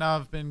 he may not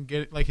have been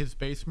his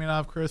base may not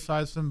have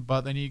criticized him,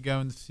 but then you go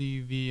and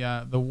see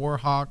the war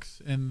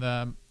hawks in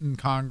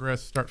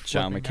Congress start flipping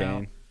John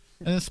McCain. out.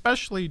 And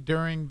especially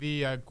during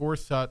the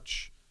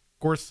Gorsuch.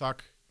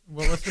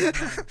 Well, what's his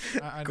name?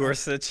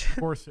 Gorsuch.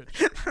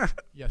 Gorsuch.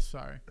 Yes,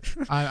 sorry.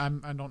 I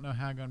don't know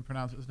how I'm going to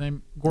pronounce his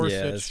name.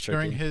 Gorsuch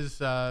during his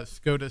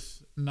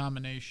SCOTUS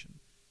nomination,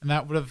 and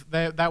that would have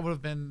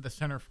been the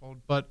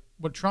centerfold. But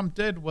what Trump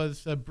did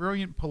was a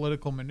brilliant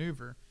political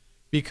maneuver,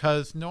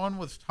 because no one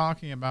was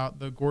talking about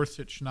the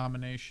Gorsuch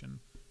nomination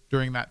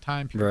during that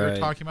time period. They were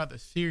talking about the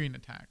Syrian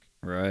attack.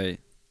 Right.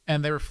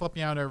 And they were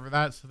flipping out over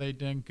that, so they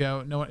didn't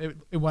go. No,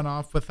 it went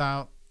off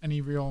without any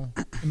real.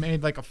 It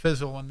made like a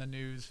fizzle in the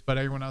news, but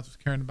everyone else was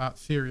caring about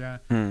Syria.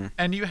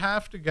 And you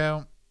have to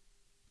go,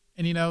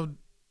 and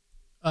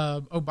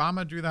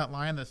Obama drew that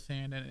line in the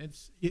sand, and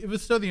it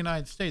was still the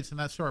United States, and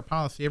that's still our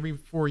policy. Every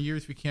 4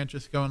 years, we can't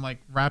just go and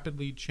like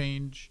rapidly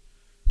change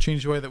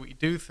the way that we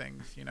do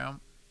things.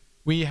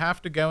 We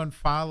have to go and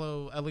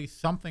follow at least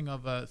something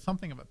of a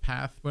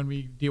path when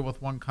we deal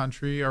with one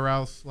country, or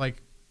else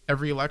like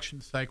every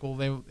election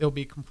cycle, it'll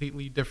be a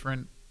completely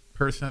different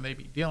person that they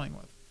be dealing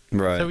with.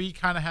 Right. So he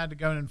kind of had to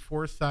go and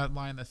enforce that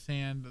line in the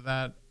sand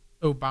that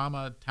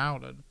Obama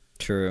touted.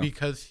 True.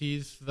 Because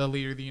he's the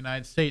leader of the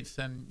United States,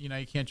 and you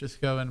can't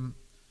just go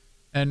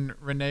and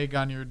renege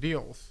on your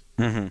deals.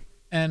 Mm-hmm.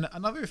 And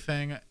another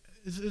thing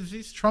is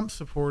these Trump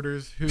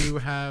supporters who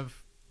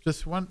have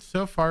just went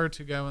so far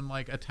to go and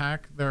like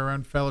attack their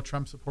own fellow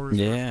Trump supporters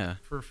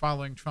for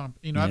following Trump.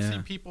 I've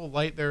seen people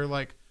light their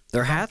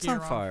hats on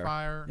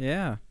fire.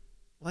 Yeah.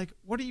 Like,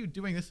 what are you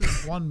doing? This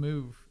is one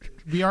move.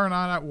 We are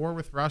not at war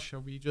with Russia.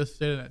 We just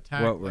did an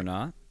attack. What, we're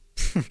not?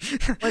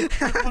 like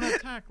one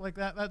attack like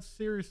that. That's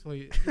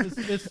seriously.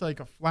 It's like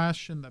a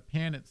flash in the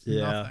pan. It's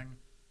nothing.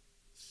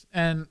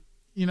 And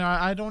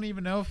I don't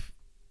even know if,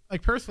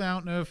 like, personally, I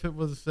don't know if it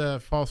was a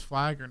false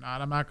flag or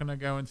not. I'm not going to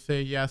go and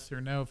say yes or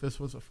no if this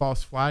was a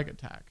false flag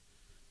attack.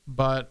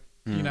 But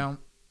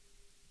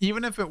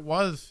even if it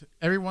was,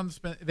 they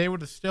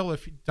would have still,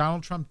 if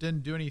Donald Trump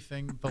didn't do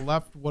anything, the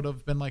left would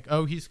have been like,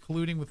 oh, he's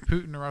colluding with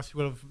Putin, or else he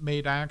would have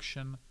made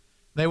action.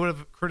 They would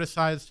have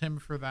criticized him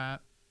for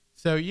that.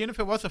 So even if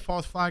it was a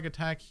false flag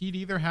attack, he'd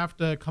either have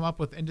to come up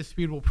with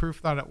indisputable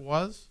proof that it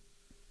was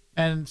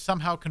and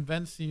somehow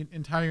convince the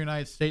entire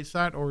United States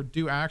that, or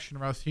do action,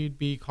 or else he'd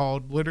be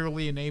called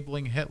literally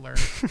enabling Hitler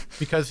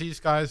because these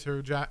guys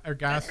are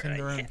gassing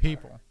their own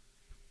people.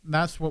 And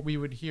that's what we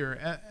would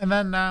hear. And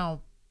then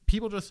now,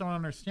 people just don't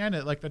understand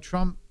it. Like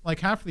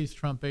half of these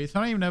Trump base,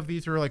 I don't even know if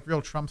these are like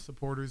real Trump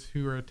supporters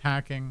who are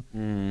attacking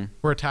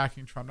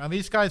Trump. Now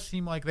these guys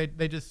seem like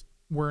they just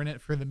were in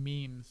it for the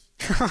memes.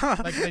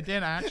 Like they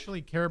didn't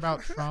actually care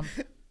about Trump.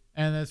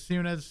 And as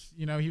soon as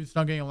he was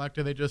done getting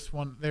elected,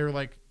 they were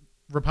like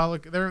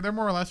Republican. They're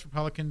more or less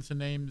Republicans in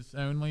names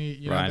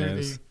only.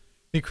 They're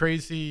the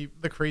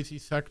crazy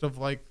sect of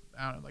like,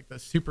 I don't know, like the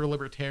super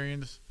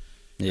libertarians.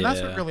 Yeah. And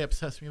that's what really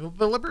upsets me.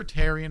 The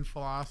libertarian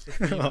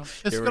philosophy,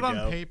 it's good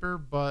on paper,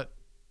 but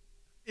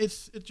it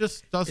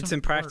just doesn't. It's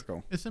impractical.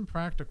 Work. It's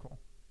impractical.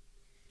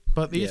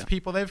 But these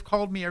people, they've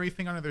called me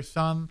everything under their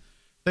sun.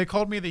 They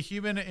called me the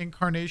human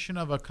incarnation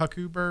of a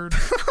cuckoo bird.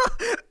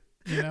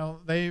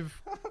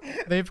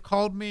 They've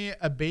called me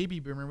a baby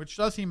boomer, which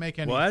doesn't make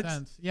any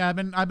sense. Yeah,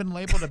 I've been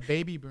labeled a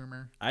baby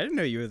boomer. I didn't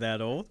know you were that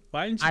old.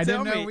 Why didn't you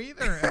tell me? I didn't know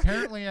either.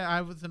 Apparently,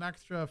 I was an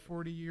extra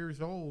 40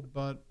 years old,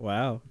 but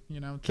wow,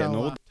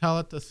 tell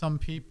it to some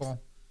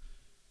people.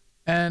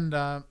 And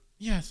so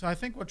I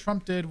think what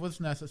Trump did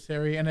was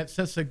necessary, and it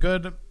sets a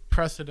good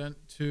precedent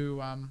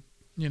to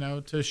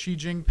to Xi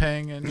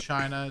Jinping in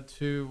China,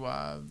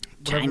 to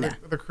China,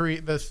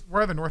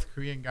 where the North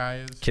Korean guy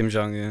is, Kim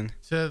Jong-un,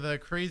 to the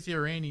crazy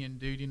Iranian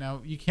dude.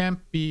 You can't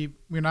be.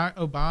 We're not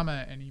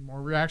Obama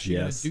anymore. We're actually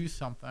going to do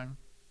something.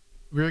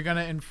 We're going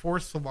to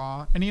enforce the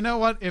law. And you know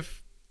what?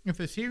 If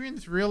the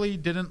Syrians really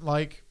didn't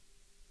want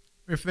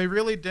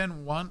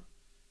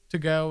to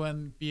go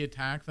and be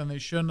attacked, then they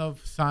shouldn't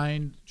have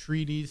signed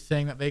treaties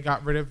saying that they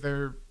got rid of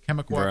their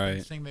chemical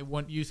weapons, saying they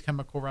wouldn't use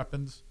chemical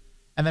weapons,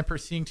 and then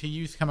proceeding to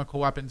use chemical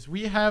weapons.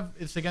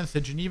 It's against the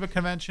Geneva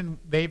Convention.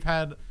 They've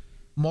had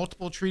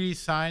multiple treaties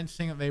signed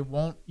saying that they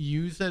won't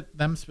use it,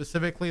 them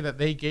specifically, that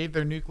they gave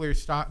their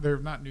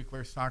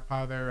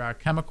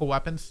chemical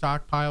weapons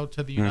stockpile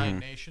to the United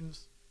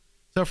Nations.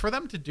 So for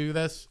them to do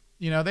this,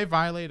 they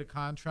violated a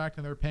contract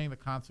and they're paying the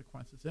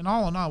consequences. And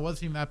all in all, it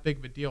wasn't even that big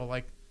of a deal.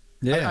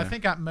 I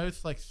think at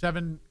most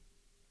seven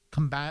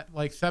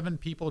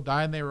people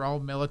died, and they were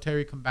all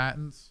military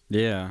combatants.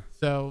 Yeah.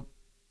 So,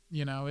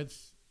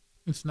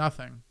 it's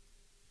nothing.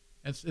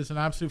 It's an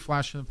absolute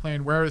flash in the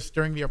pan. Whereas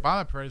during the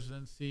Obama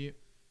presidency,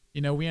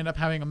 we end up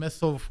having a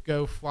missile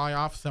go fly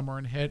off somewhere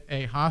and hit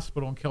a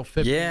hospital and kill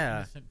 50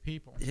 innocent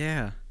people.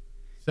 Yeah.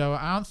 So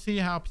I don't see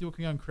how people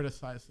can go and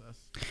criticize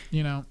this.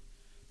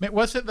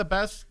 Was it the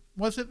best?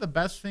 Was it the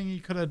best thing he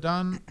could have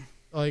done?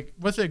 Like,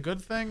 was it a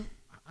good thing?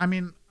 I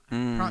mean,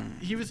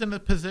 he was in the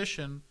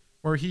position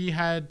where he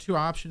had two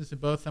options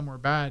and both of them were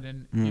bad.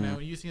 And,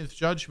 using his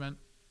judgment,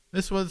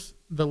 this was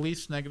the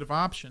least negative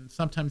option.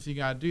 Sometimes you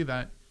got to do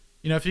that.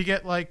 If you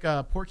get like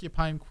a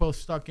porcupine quill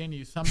stuck in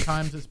you,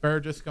 sometimes it's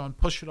better just go and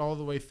push it all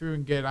the way through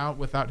and get it out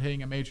without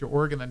hitting a major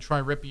organ than try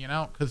ripping it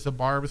out, because the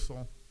barbs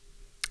will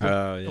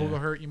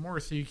hurt you more.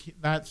 So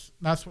that's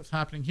what's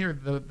happening here.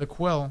 The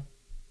quill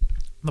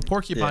The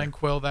porcupine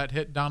quill that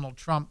hit Donald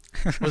Trump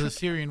was a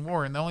Syrian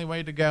war, and the only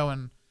way to go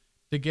and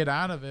to get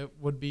out of it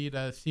would be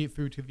to see it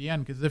through to the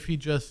end. Because if he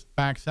just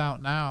backs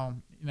out now,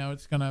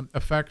 it's going to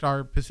affect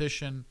our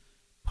position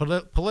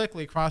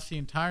politically across the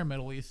entire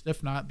Middle East,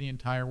 if not the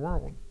entire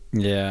world.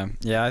 Yeah.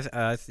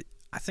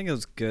 I think it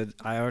was good.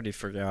 I already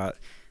forgot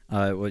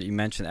what you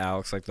mentioned,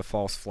 Alex, like the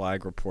false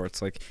flag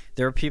reports. Like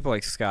there are people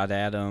like Scott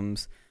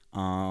Adams.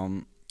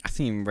 I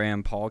think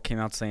Rand Paul came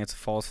out saying it's a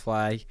false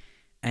flag,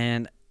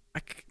 and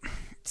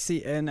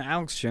and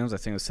Alex Jones I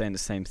think was saying the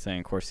same thing.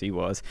 Of course he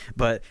was,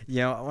 but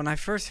when I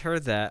first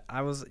heard that,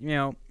 I was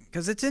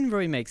because it didn't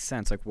really make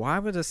sense. Like why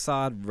would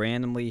Assad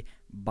randomly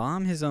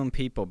bomb his own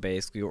people,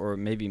 basically, or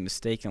maybe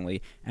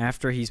mistakenly,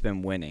 after he's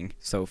been winning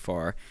so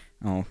far?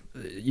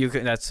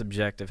 That's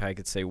subjective. I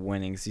could say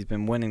winning, 'cause he's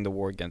been winning the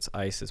war against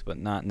ISIS, but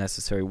not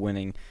necessarily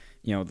winning,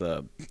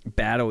 the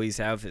battle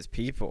he's out of his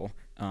people,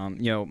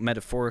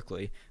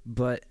 metaphorically.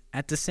 But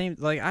at the same,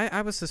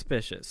 I was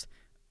suspicious,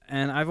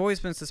 and I've always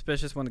been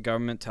suspicious when the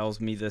government tells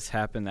me this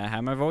happened, that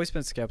happened. I've always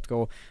been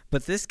skeptical.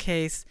 But this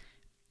case,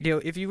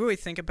 if you really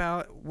think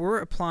about it, we're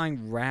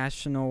applying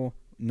rational,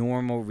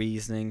 normal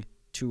reasoning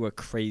to a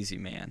crazy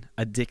man,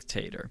 a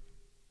dictator.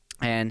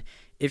 And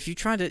if you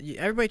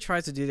everybody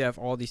tries to do that with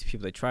all these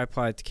people. They try to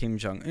apply it to Kim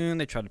Jong-un.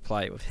 They try to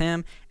apply it with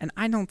him. And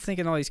I don't think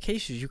in all these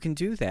cases you can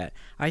do that.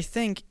 I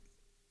think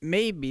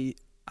maybe,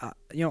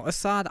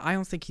 Assad, I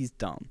don't think he's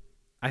dumb.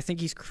 I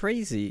think he's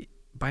crazy,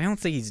 but I don't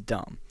think he's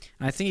dumb.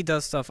 And I think he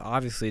does stuff,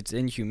 obviously, it's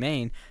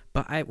inhumane.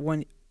 But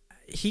when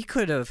he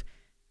could have,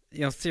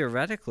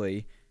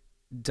 theoretically,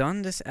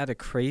 done this at a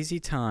crazy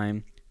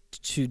time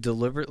to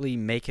deliberately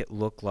make it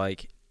look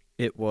like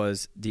it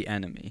was the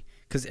enemy,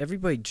 because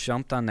everybody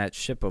jumped on that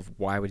ship of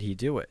why would he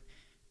do it?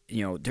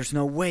 There's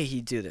no way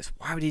he'd do this.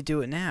 Why would he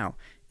do it now?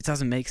 It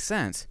doesn't make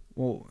sense.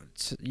 Well,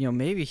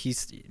 maybe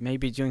he's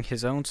doing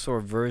his own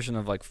sort of version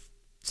of like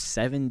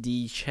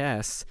 7D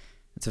chess.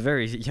 It's a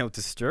very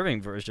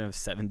disturbing version of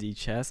 7D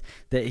chess,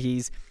 that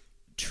he's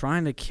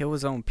trying to kill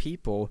his own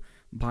people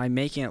by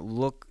making it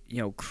look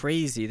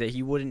crazy, that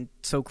he wouldn't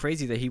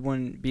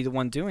be the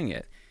one doing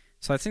it.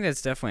 So I think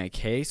that's definitely a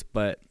case,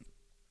 but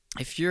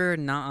if you're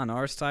not on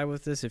our side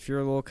with this, if you're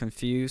a little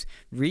confused,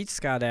 read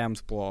Scott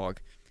Adams' blog.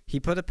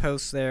 He put a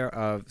post there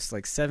of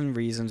like 7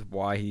 reasons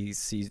why he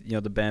sees,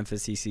 the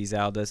benefits he sees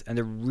out of this, and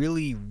they're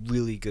really,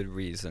 really good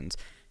reasons.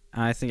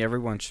 And I think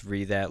everyone should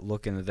read that,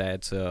 look into that.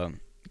 It's a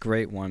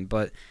great one.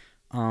 But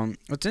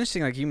what's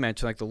interesting, like you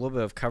mentioned, like the little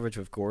bit of coverage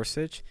with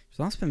Gorsuch, there's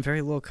also been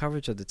very little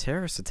coverage of the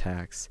terrorist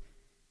attacks.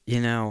 We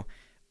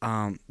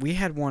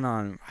had one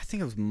on, I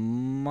think it was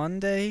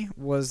Monday,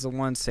 was the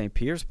one in St.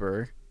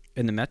 Petersburg,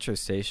 in the metro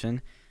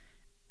station,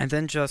 and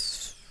then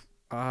just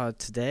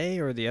today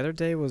or the other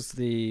day was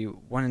the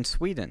one in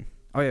Sweden.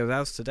 Oh yeah, that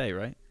was today,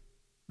 right?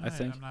 I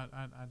think.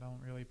 I don't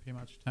really pay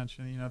much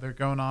attention. They're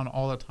going on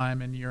all the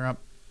time in Europe.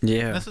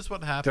 Yeah. And this is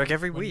what happens like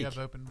every when week. You have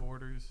open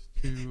borders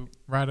to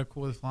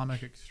radical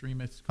Islamic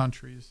extremist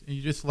countries. And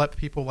you just let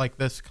people like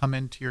this come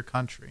into your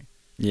country.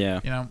 Yeah.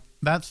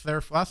 That's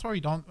why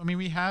we don't. I mean,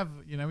 we had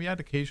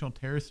occasional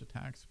terrorist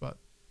attacks, but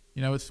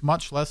it's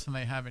much less than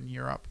they have in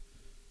Europe.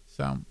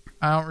 So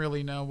I don't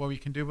really know what we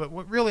can do. But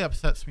what really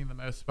upsets me the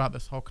most about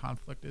this whole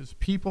conflict is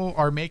people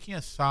are making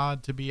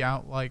Assad to be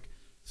out like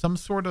some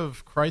sort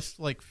of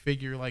Christ-like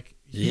figure. Like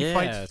he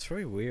fights. It's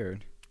really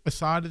weird.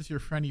 Assad is your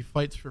friend. He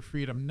fights for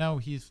freedom. No,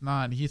 he's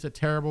not. He's a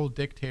terrible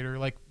dictator.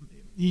 Like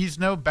he's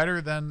no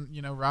better than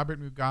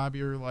Robert Mugabe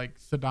or like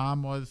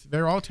Saddam was.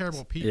 They're all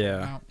terrible people.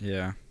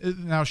 Yeah.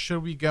 Now,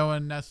 should we go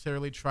and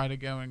necessarily try to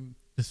go and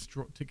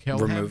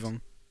remove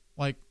him?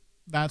 Like.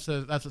 That's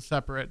a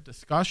separate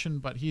discussion,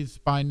 but he's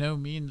by no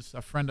means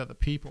a friend of the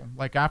people.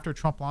 Like after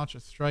Trump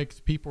launches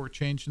strikes, people were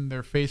changing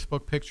their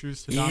Facebook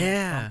pictures to Donald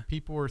Trump.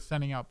 People were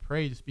sending out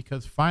praise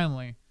because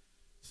finally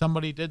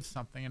somebody did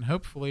something, and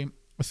hopefully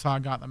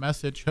Assad got the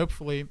message.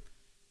 Hopefully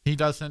he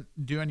doesn't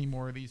do any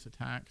more of these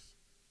attacks,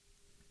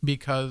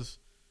 because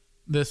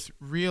this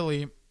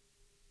really,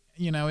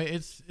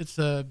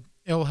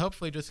 it'll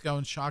hopefully just go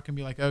in shock and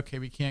be like, okay,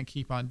 we can't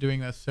keep on doing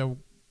this. So,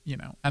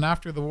 and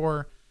after the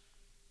war,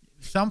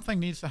 something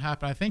needs to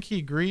happen. I think he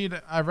agreed.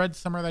 I read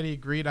somewhere that he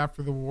agreed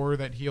after the war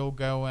that he'll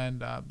go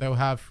and they'll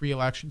have free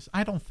elections.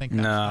 I don't think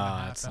that's going to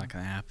happen. It's not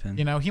going to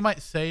happen. He might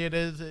say it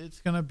is.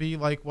 It's going to be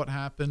like what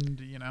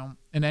happened,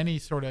 in any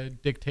sort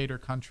of dictator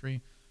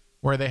country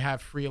where they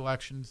have free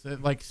elections.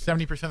 That like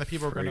 70% of the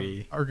people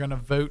are going to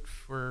vote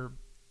for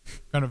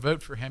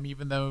him,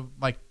 even though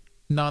like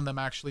none of them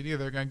actually do.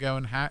 They're going to go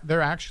and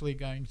they're actually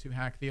going to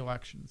hack the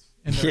elections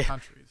in their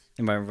countries.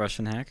 And by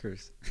Russian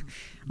hackers.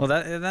 Well,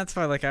 that's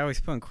why, like, I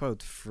always put in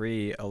quotes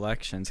free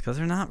elections, because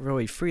they're not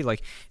really free.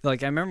 Like I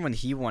remember when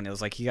he won, it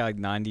was like he got like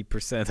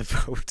 90% of the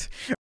vote,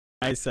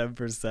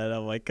 97%.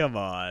 I'm like, come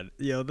on,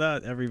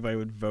 not everybody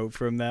would vote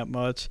for him that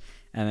much.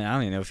 And I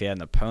don't even know if he had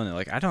an opponent.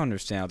 Like, I don't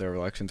understand how their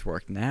elections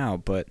work now,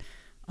 but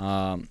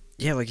like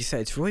you said,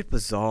 it's really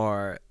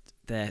bizarre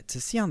that to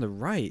see on the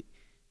right,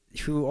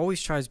 who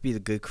always tries to be the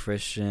good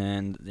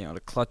Christian, they're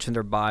clutching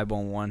their Bible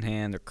in one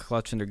hand, they're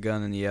clutching their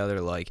gun in the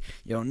other, like,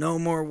 no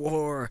more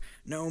war,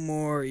 no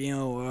more,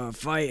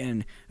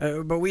 fighting,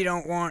 but we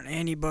don't want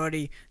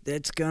anybody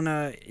that's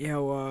gonna,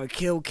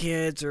 kill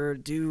kids or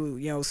do,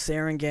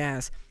 sarin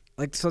gas.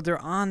 Like, so they're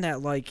on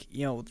that, like,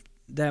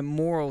 that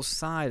moral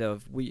side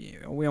of we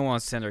don't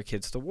want to send our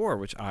kids to war,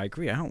 which I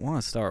agree. I don't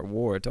want to start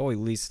war. It always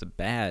leads to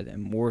bad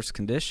and worse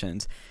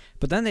conditions.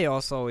 But then they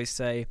also always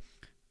say,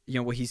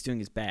 what he's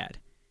doing is bad.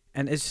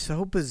 And it's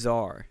so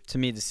bizarre to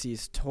me to see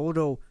his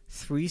total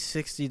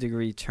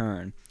 360-degree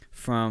turn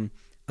from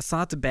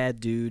Assad's a bad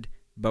dude,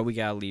 but we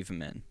got to leave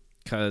him in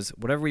because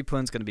whatever we put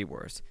in is going to be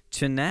worse,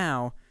 to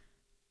now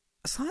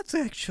Assad's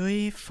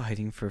actually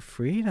fighting for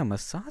freedom.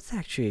 Assad's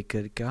actually a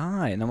good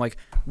guy. And I'm like,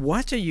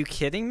 what? Are you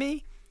kidding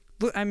me?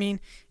 Look, I mean,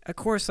 of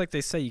course, like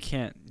they say,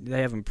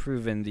 they haven't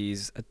proven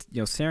these,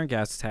 sarin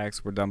gas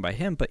attacks were done by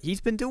him, but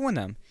he's been doing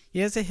them. He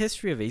has a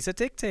history of it. He's a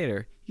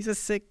dictator. He's a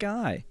sick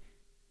guy.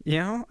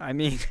 I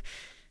mean,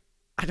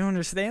 I don't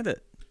understand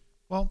it.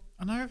 Well,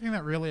 another thing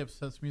that really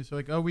upsets me is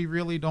like, we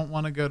really don't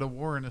want to go to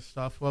war and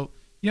stuff. Well,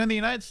 in the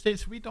United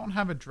States, we don't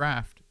have a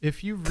draft.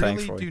 If you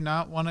really do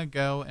not want to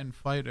go and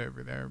fight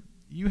over there,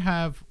 you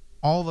have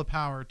all the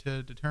power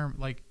to determine,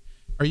 like,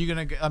 are you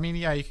going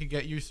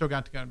to, you still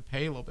got to go and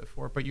pay a little bit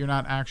for it, but you're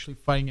not actually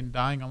fighting and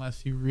dying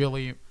unless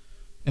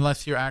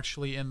you're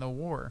actually in the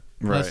war.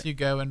 Right. Unless you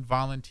go and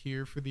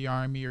volunteer for the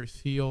Army or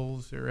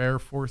SEALs or Air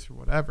Force or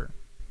whatever.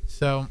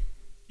 So,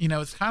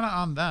 it's kind of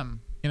on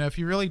them. If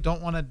you really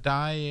don't want to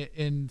die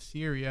in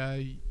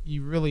Syria,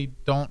 you really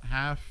don't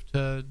have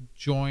to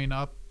join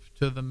up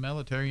to the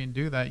military and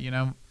do that.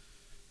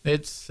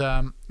 It's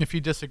if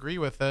you disagree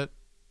with it,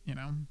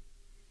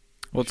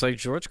 Well, it's like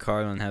George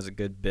Carlin has a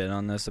good bit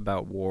on this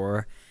about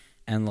war,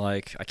 and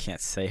like I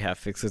can't say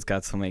half because it's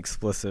got so many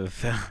explicit,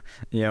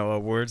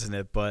 words in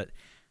it. But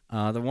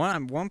the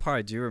one part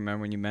I do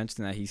remember when you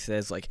mentioned that, he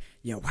says like,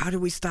 how do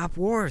we stop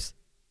wars?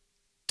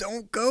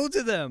 Don't go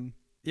to them.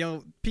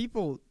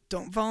 People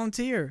don't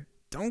volunteer.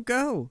 Don't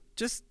go.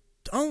 Just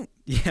don't.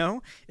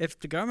 If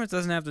the government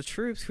doesn't have the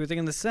troops, who are they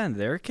going to send?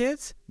 Their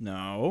kids?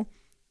 No.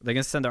 Are they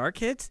going to send our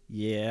kids?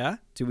 Yeah.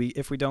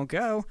 If we don't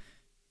go,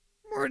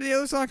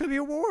 it's not going to be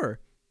a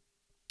war.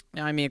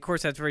 Now, I mean, of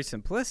course, that's very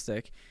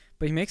simplistic,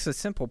 but he makes a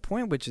simple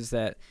point, which is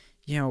that,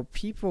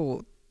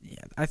 people,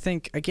 I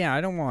think, again, I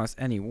don't want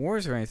any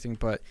wars or anything,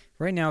 but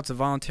right now it's a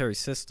voluntary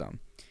system.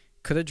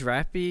 Could a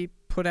draft be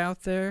put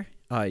out there?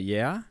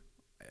 Yeah.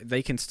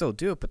 They can still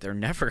do it, but they're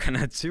never going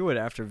to do it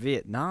after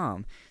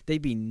Vietnam.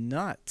 They'd be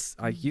nuts.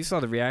 You saw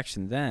the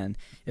reaction then.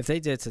 If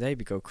they did it today,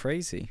 it'd go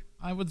crazy.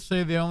 I would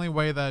say the only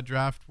way that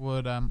draft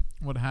would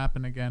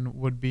happen again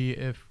would be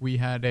if we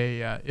had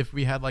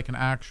like an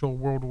actual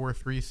World War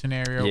III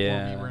scenario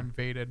where we were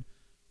invaded.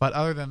 But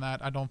other than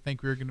that, I don't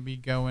think we were going to be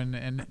going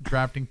and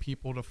drafting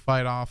people to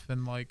fight off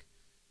in like,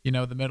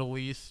 the Middle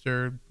East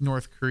or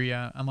North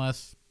Korea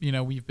unless,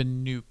 we've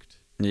been nuked.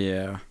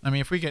 Yeah. I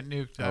mean, if we get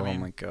nuked, oh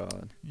my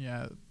God.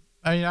 Yeah.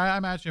 I mean, I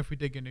imagine if we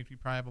did get nuked,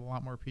 we'd probably have a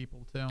lot more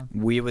people too.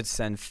 We would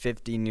send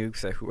 50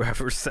 nukes at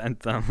whoever sent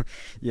them.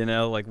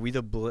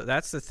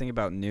 That's the thing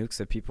about nukes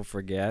that people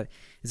forget,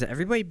 is that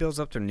everybody builds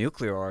up their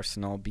nuclear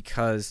arsenal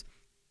because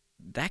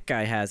that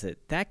guy has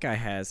it. That guy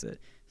has it.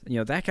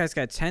 That guy's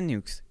got 10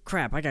 nukes.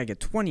 Crap, I gotta get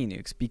 20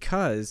 nukes,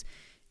 because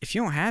if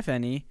you don't have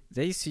any,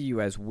 they see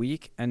you as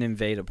weak and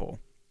invadable.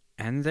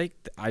 And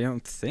I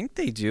don't think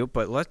they do,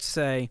 but let's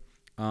say,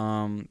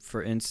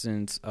 for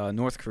instance,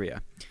 North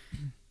Korea,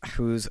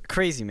 who's a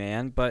crazy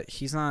man, but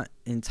he's not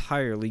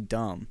entirely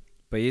dumb,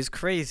 but he's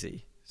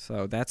crazy.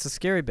 So that's a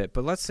scary bit.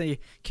 But let's say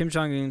Kim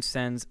Jong-un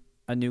sends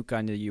a nuke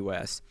on the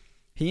U.S.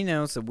 He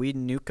knows that we'd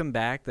nuke him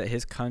back, that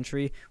his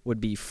country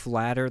would be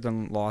flatter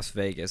than Las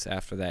Vegas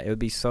after that. It would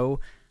be so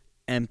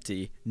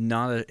empty,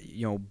 not a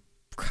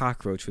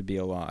cockroach would be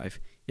alive.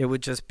 It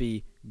would just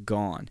be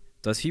gone.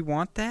 Does he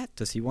want that?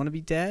 Does he want to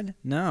be dead?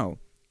 No.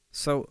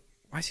 So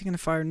why is he going to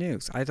fire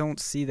nukes? I don't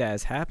see that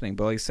as happening.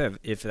 But like I said,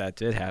 if that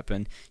did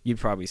happen, you'd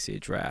probably see a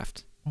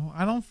draft. Well,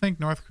 I don't think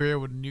North Korea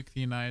would nuke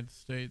the United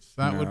States.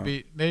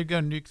 They'd go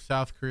nuke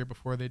South Korea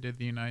before they did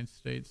the United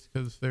States,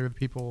 because they're the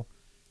people,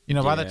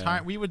 by the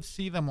time we would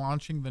see them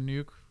launching the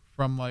nuke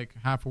from like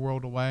half a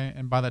world away,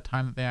 and by the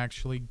time that they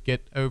actually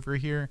get over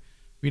here,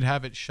 we'd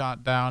have it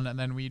shot down, and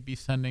then we'd be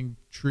sending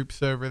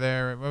troops over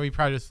there. Well, we'd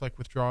probably just like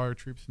withdraw our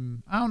troops,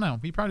 and I don't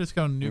know. We'd probably just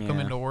go and nuke them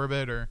into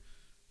orbit, or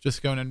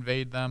just go and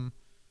invade them.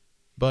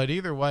 But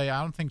either way,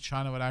 I don't think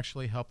China would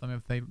actually help them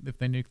if they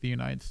nuke the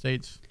United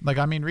States. Like,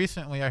 I mean,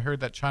 recently I heard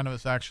that China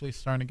was actually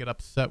starting to get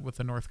upset with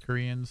the North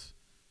Koreans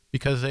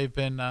because they've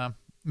been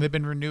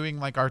renewing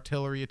like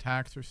artillery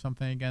attacks or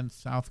something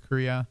against South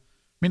Korea.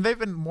 I mean, they've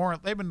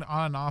been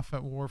on and off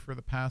at war for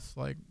the past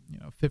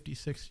 50,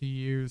 60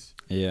 years.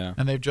 Yeah.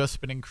 And they've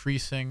just been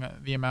increasing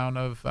the amount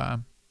of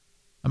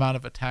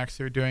attacks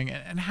they're doing.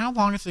 And how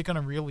long is it going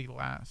to really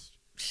last?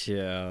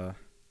 Yeah.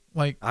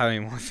 Like, I don't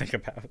even want to think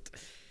about it.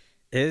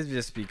 It'd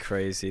just be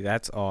crazy.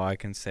 That's all I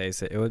can say, is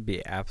that it would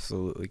be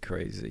absolutely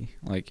crazy.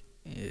 Like,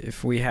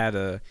 if we had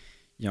a,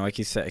 like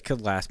you said, it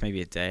could last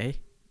maybe a day.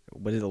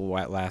 Would it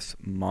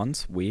last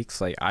months, weeks?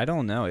 Like, I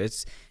don't know.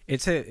 It's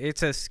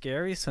a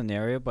scary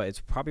scenario, but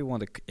it's probably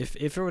one of the, if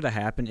it were to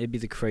happen, it'd be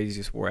the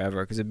craziest war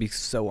ever because it'd be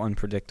so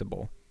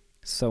unpredictable.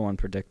 So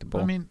unpredictable.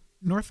 I mean,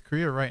 North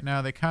Korea right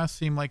now, they kind of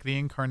seem like the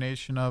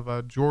incarnation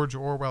of George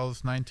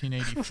Orwell's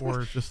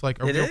 1984, just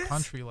like a real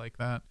country like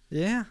that.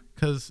 Yeah.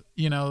 Because,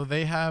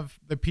 they have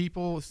the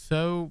people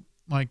so,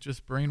 like,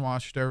 just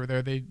brainwashed over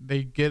there. They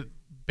get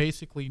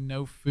basically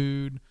no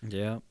food.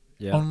 Yeah.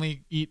 Yeah.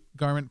 Only eat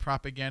government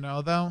propaganda.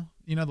 Although,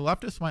 the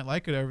leftists might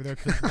like it over there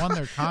because, one,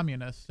 they're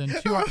communists. And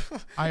two,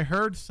 I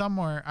heard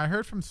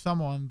from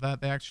someone that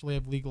they actually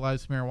have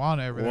legalized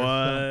marijuana over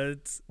there.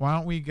 What? So why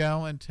don't we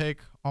go and take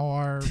all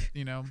our,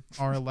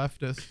 our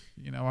leftists,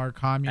 our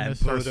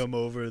communists, and put them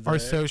over there. Our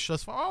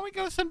socialists. Why don't we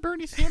go send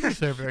Bernie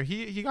Sanders over there?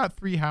 He got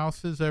 3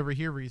 houses over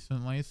here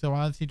recently. So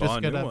why doesn't he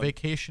just get a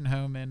vacation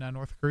home in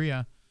North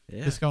Korea?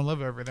 Yeah. Just go and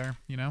live over there,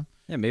 Yeah,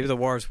 maybe the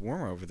water's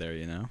warmer over there,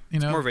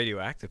 It's more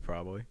radioactive,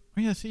 probably.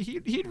 Oh, yeah, see,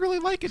 he'd really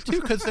like it,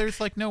 too, because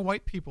there's, like, no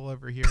white people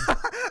over here.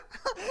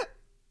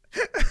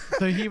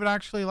 So he would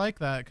actually like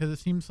that, because it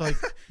seems like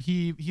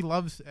he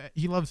loves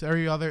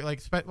every other,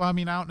 like, I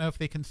don't know if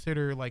they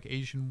consider, like,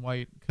 Asian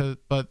white,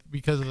 but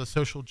because of the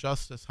social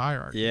justice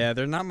hierarchy. Yeah,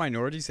 they're not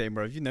minorities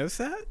anymore. Have you noticed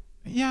that?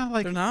 Yeah,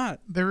 like they're not.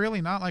 They're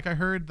really not. Like I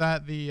heard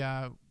that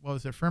the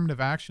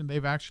affirmative action,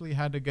 they've actually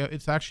had to go.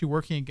 It's actually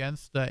working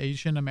against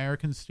Asian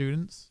American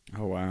students.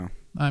 Oh wow.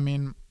 I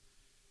mean,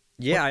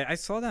 yeah, I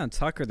saw that on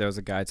Tucker. There was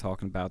a guy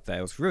talking about that.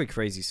 It was a really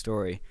crazy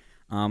story.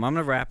 I'm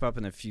gonna wrap up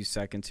in a few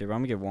seconds here, but I'm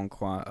gonna give one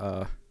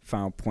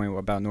final point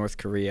about North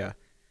Korea.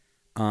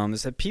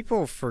 Is that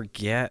people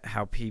forget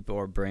how people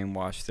are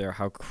brainwashed there.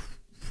 How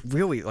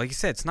really, like you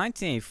said, it's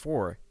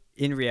 1984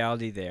 in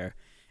reality there,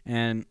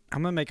 and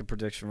I'm gonna make a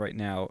prediction right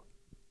now.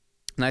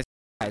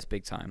 It's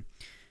big time.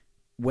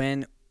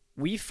 When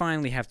we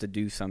finally have to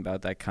do something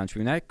about that country,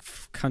 when that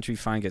country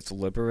finally gets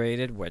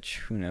liberated, which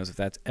who knows if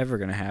that's ever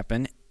going to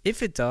happen,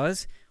 if it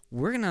does,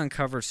 we're going to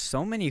uncover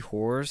so many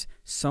horrors,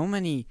 so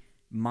many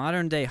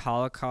modern day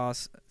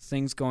Holocaust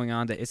things going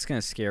on that it's going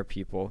to scare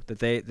people that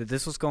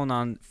this was going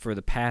on for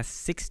the past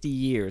 60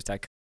 years.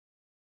 That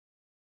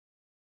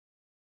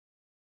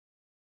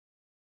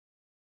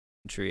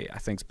country, I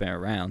think, has been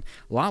around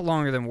a lot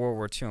longer than World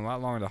War II, and a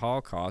lot longer than the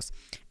Holocaust,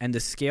 and the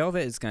scale of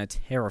it is going to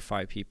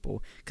terrify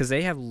people because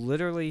they have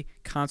literally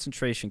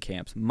concentration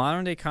camps,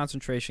 modern day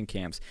concentration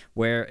camps,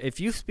 where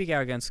if you speak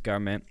out against the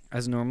government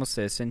as a normal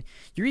citizen,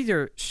 you're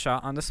either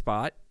shot on the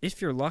spot,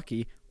 if you're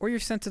lucky, or you're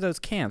sent to those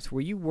camps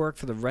where you work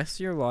for the rest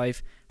of your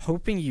life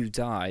hoping you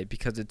die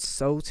because it's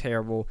so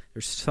terrible.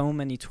 There's so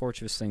many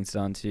torturous things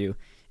done to you.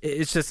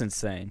 It's just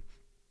insane.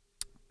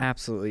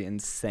 Absolutely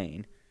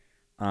insane.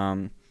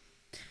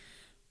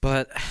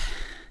 But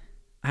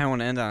I don't want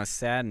to end on a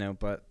sad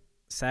note, but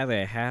sadly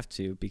I have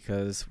to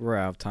because we're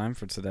out of time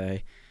for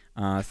today.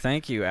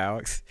 Thank you,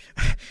 Alex,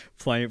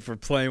 for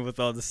playing with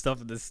all the stuff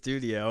in the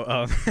studio.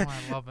 I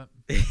love it.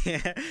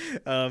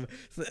 Yeah.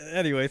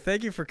 Anyway,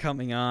 thank you for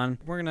coming on.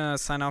 We're going to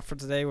sign off for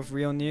today with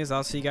Real News.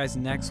 I'll see you guys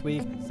next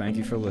week. Thank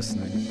you for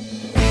listening.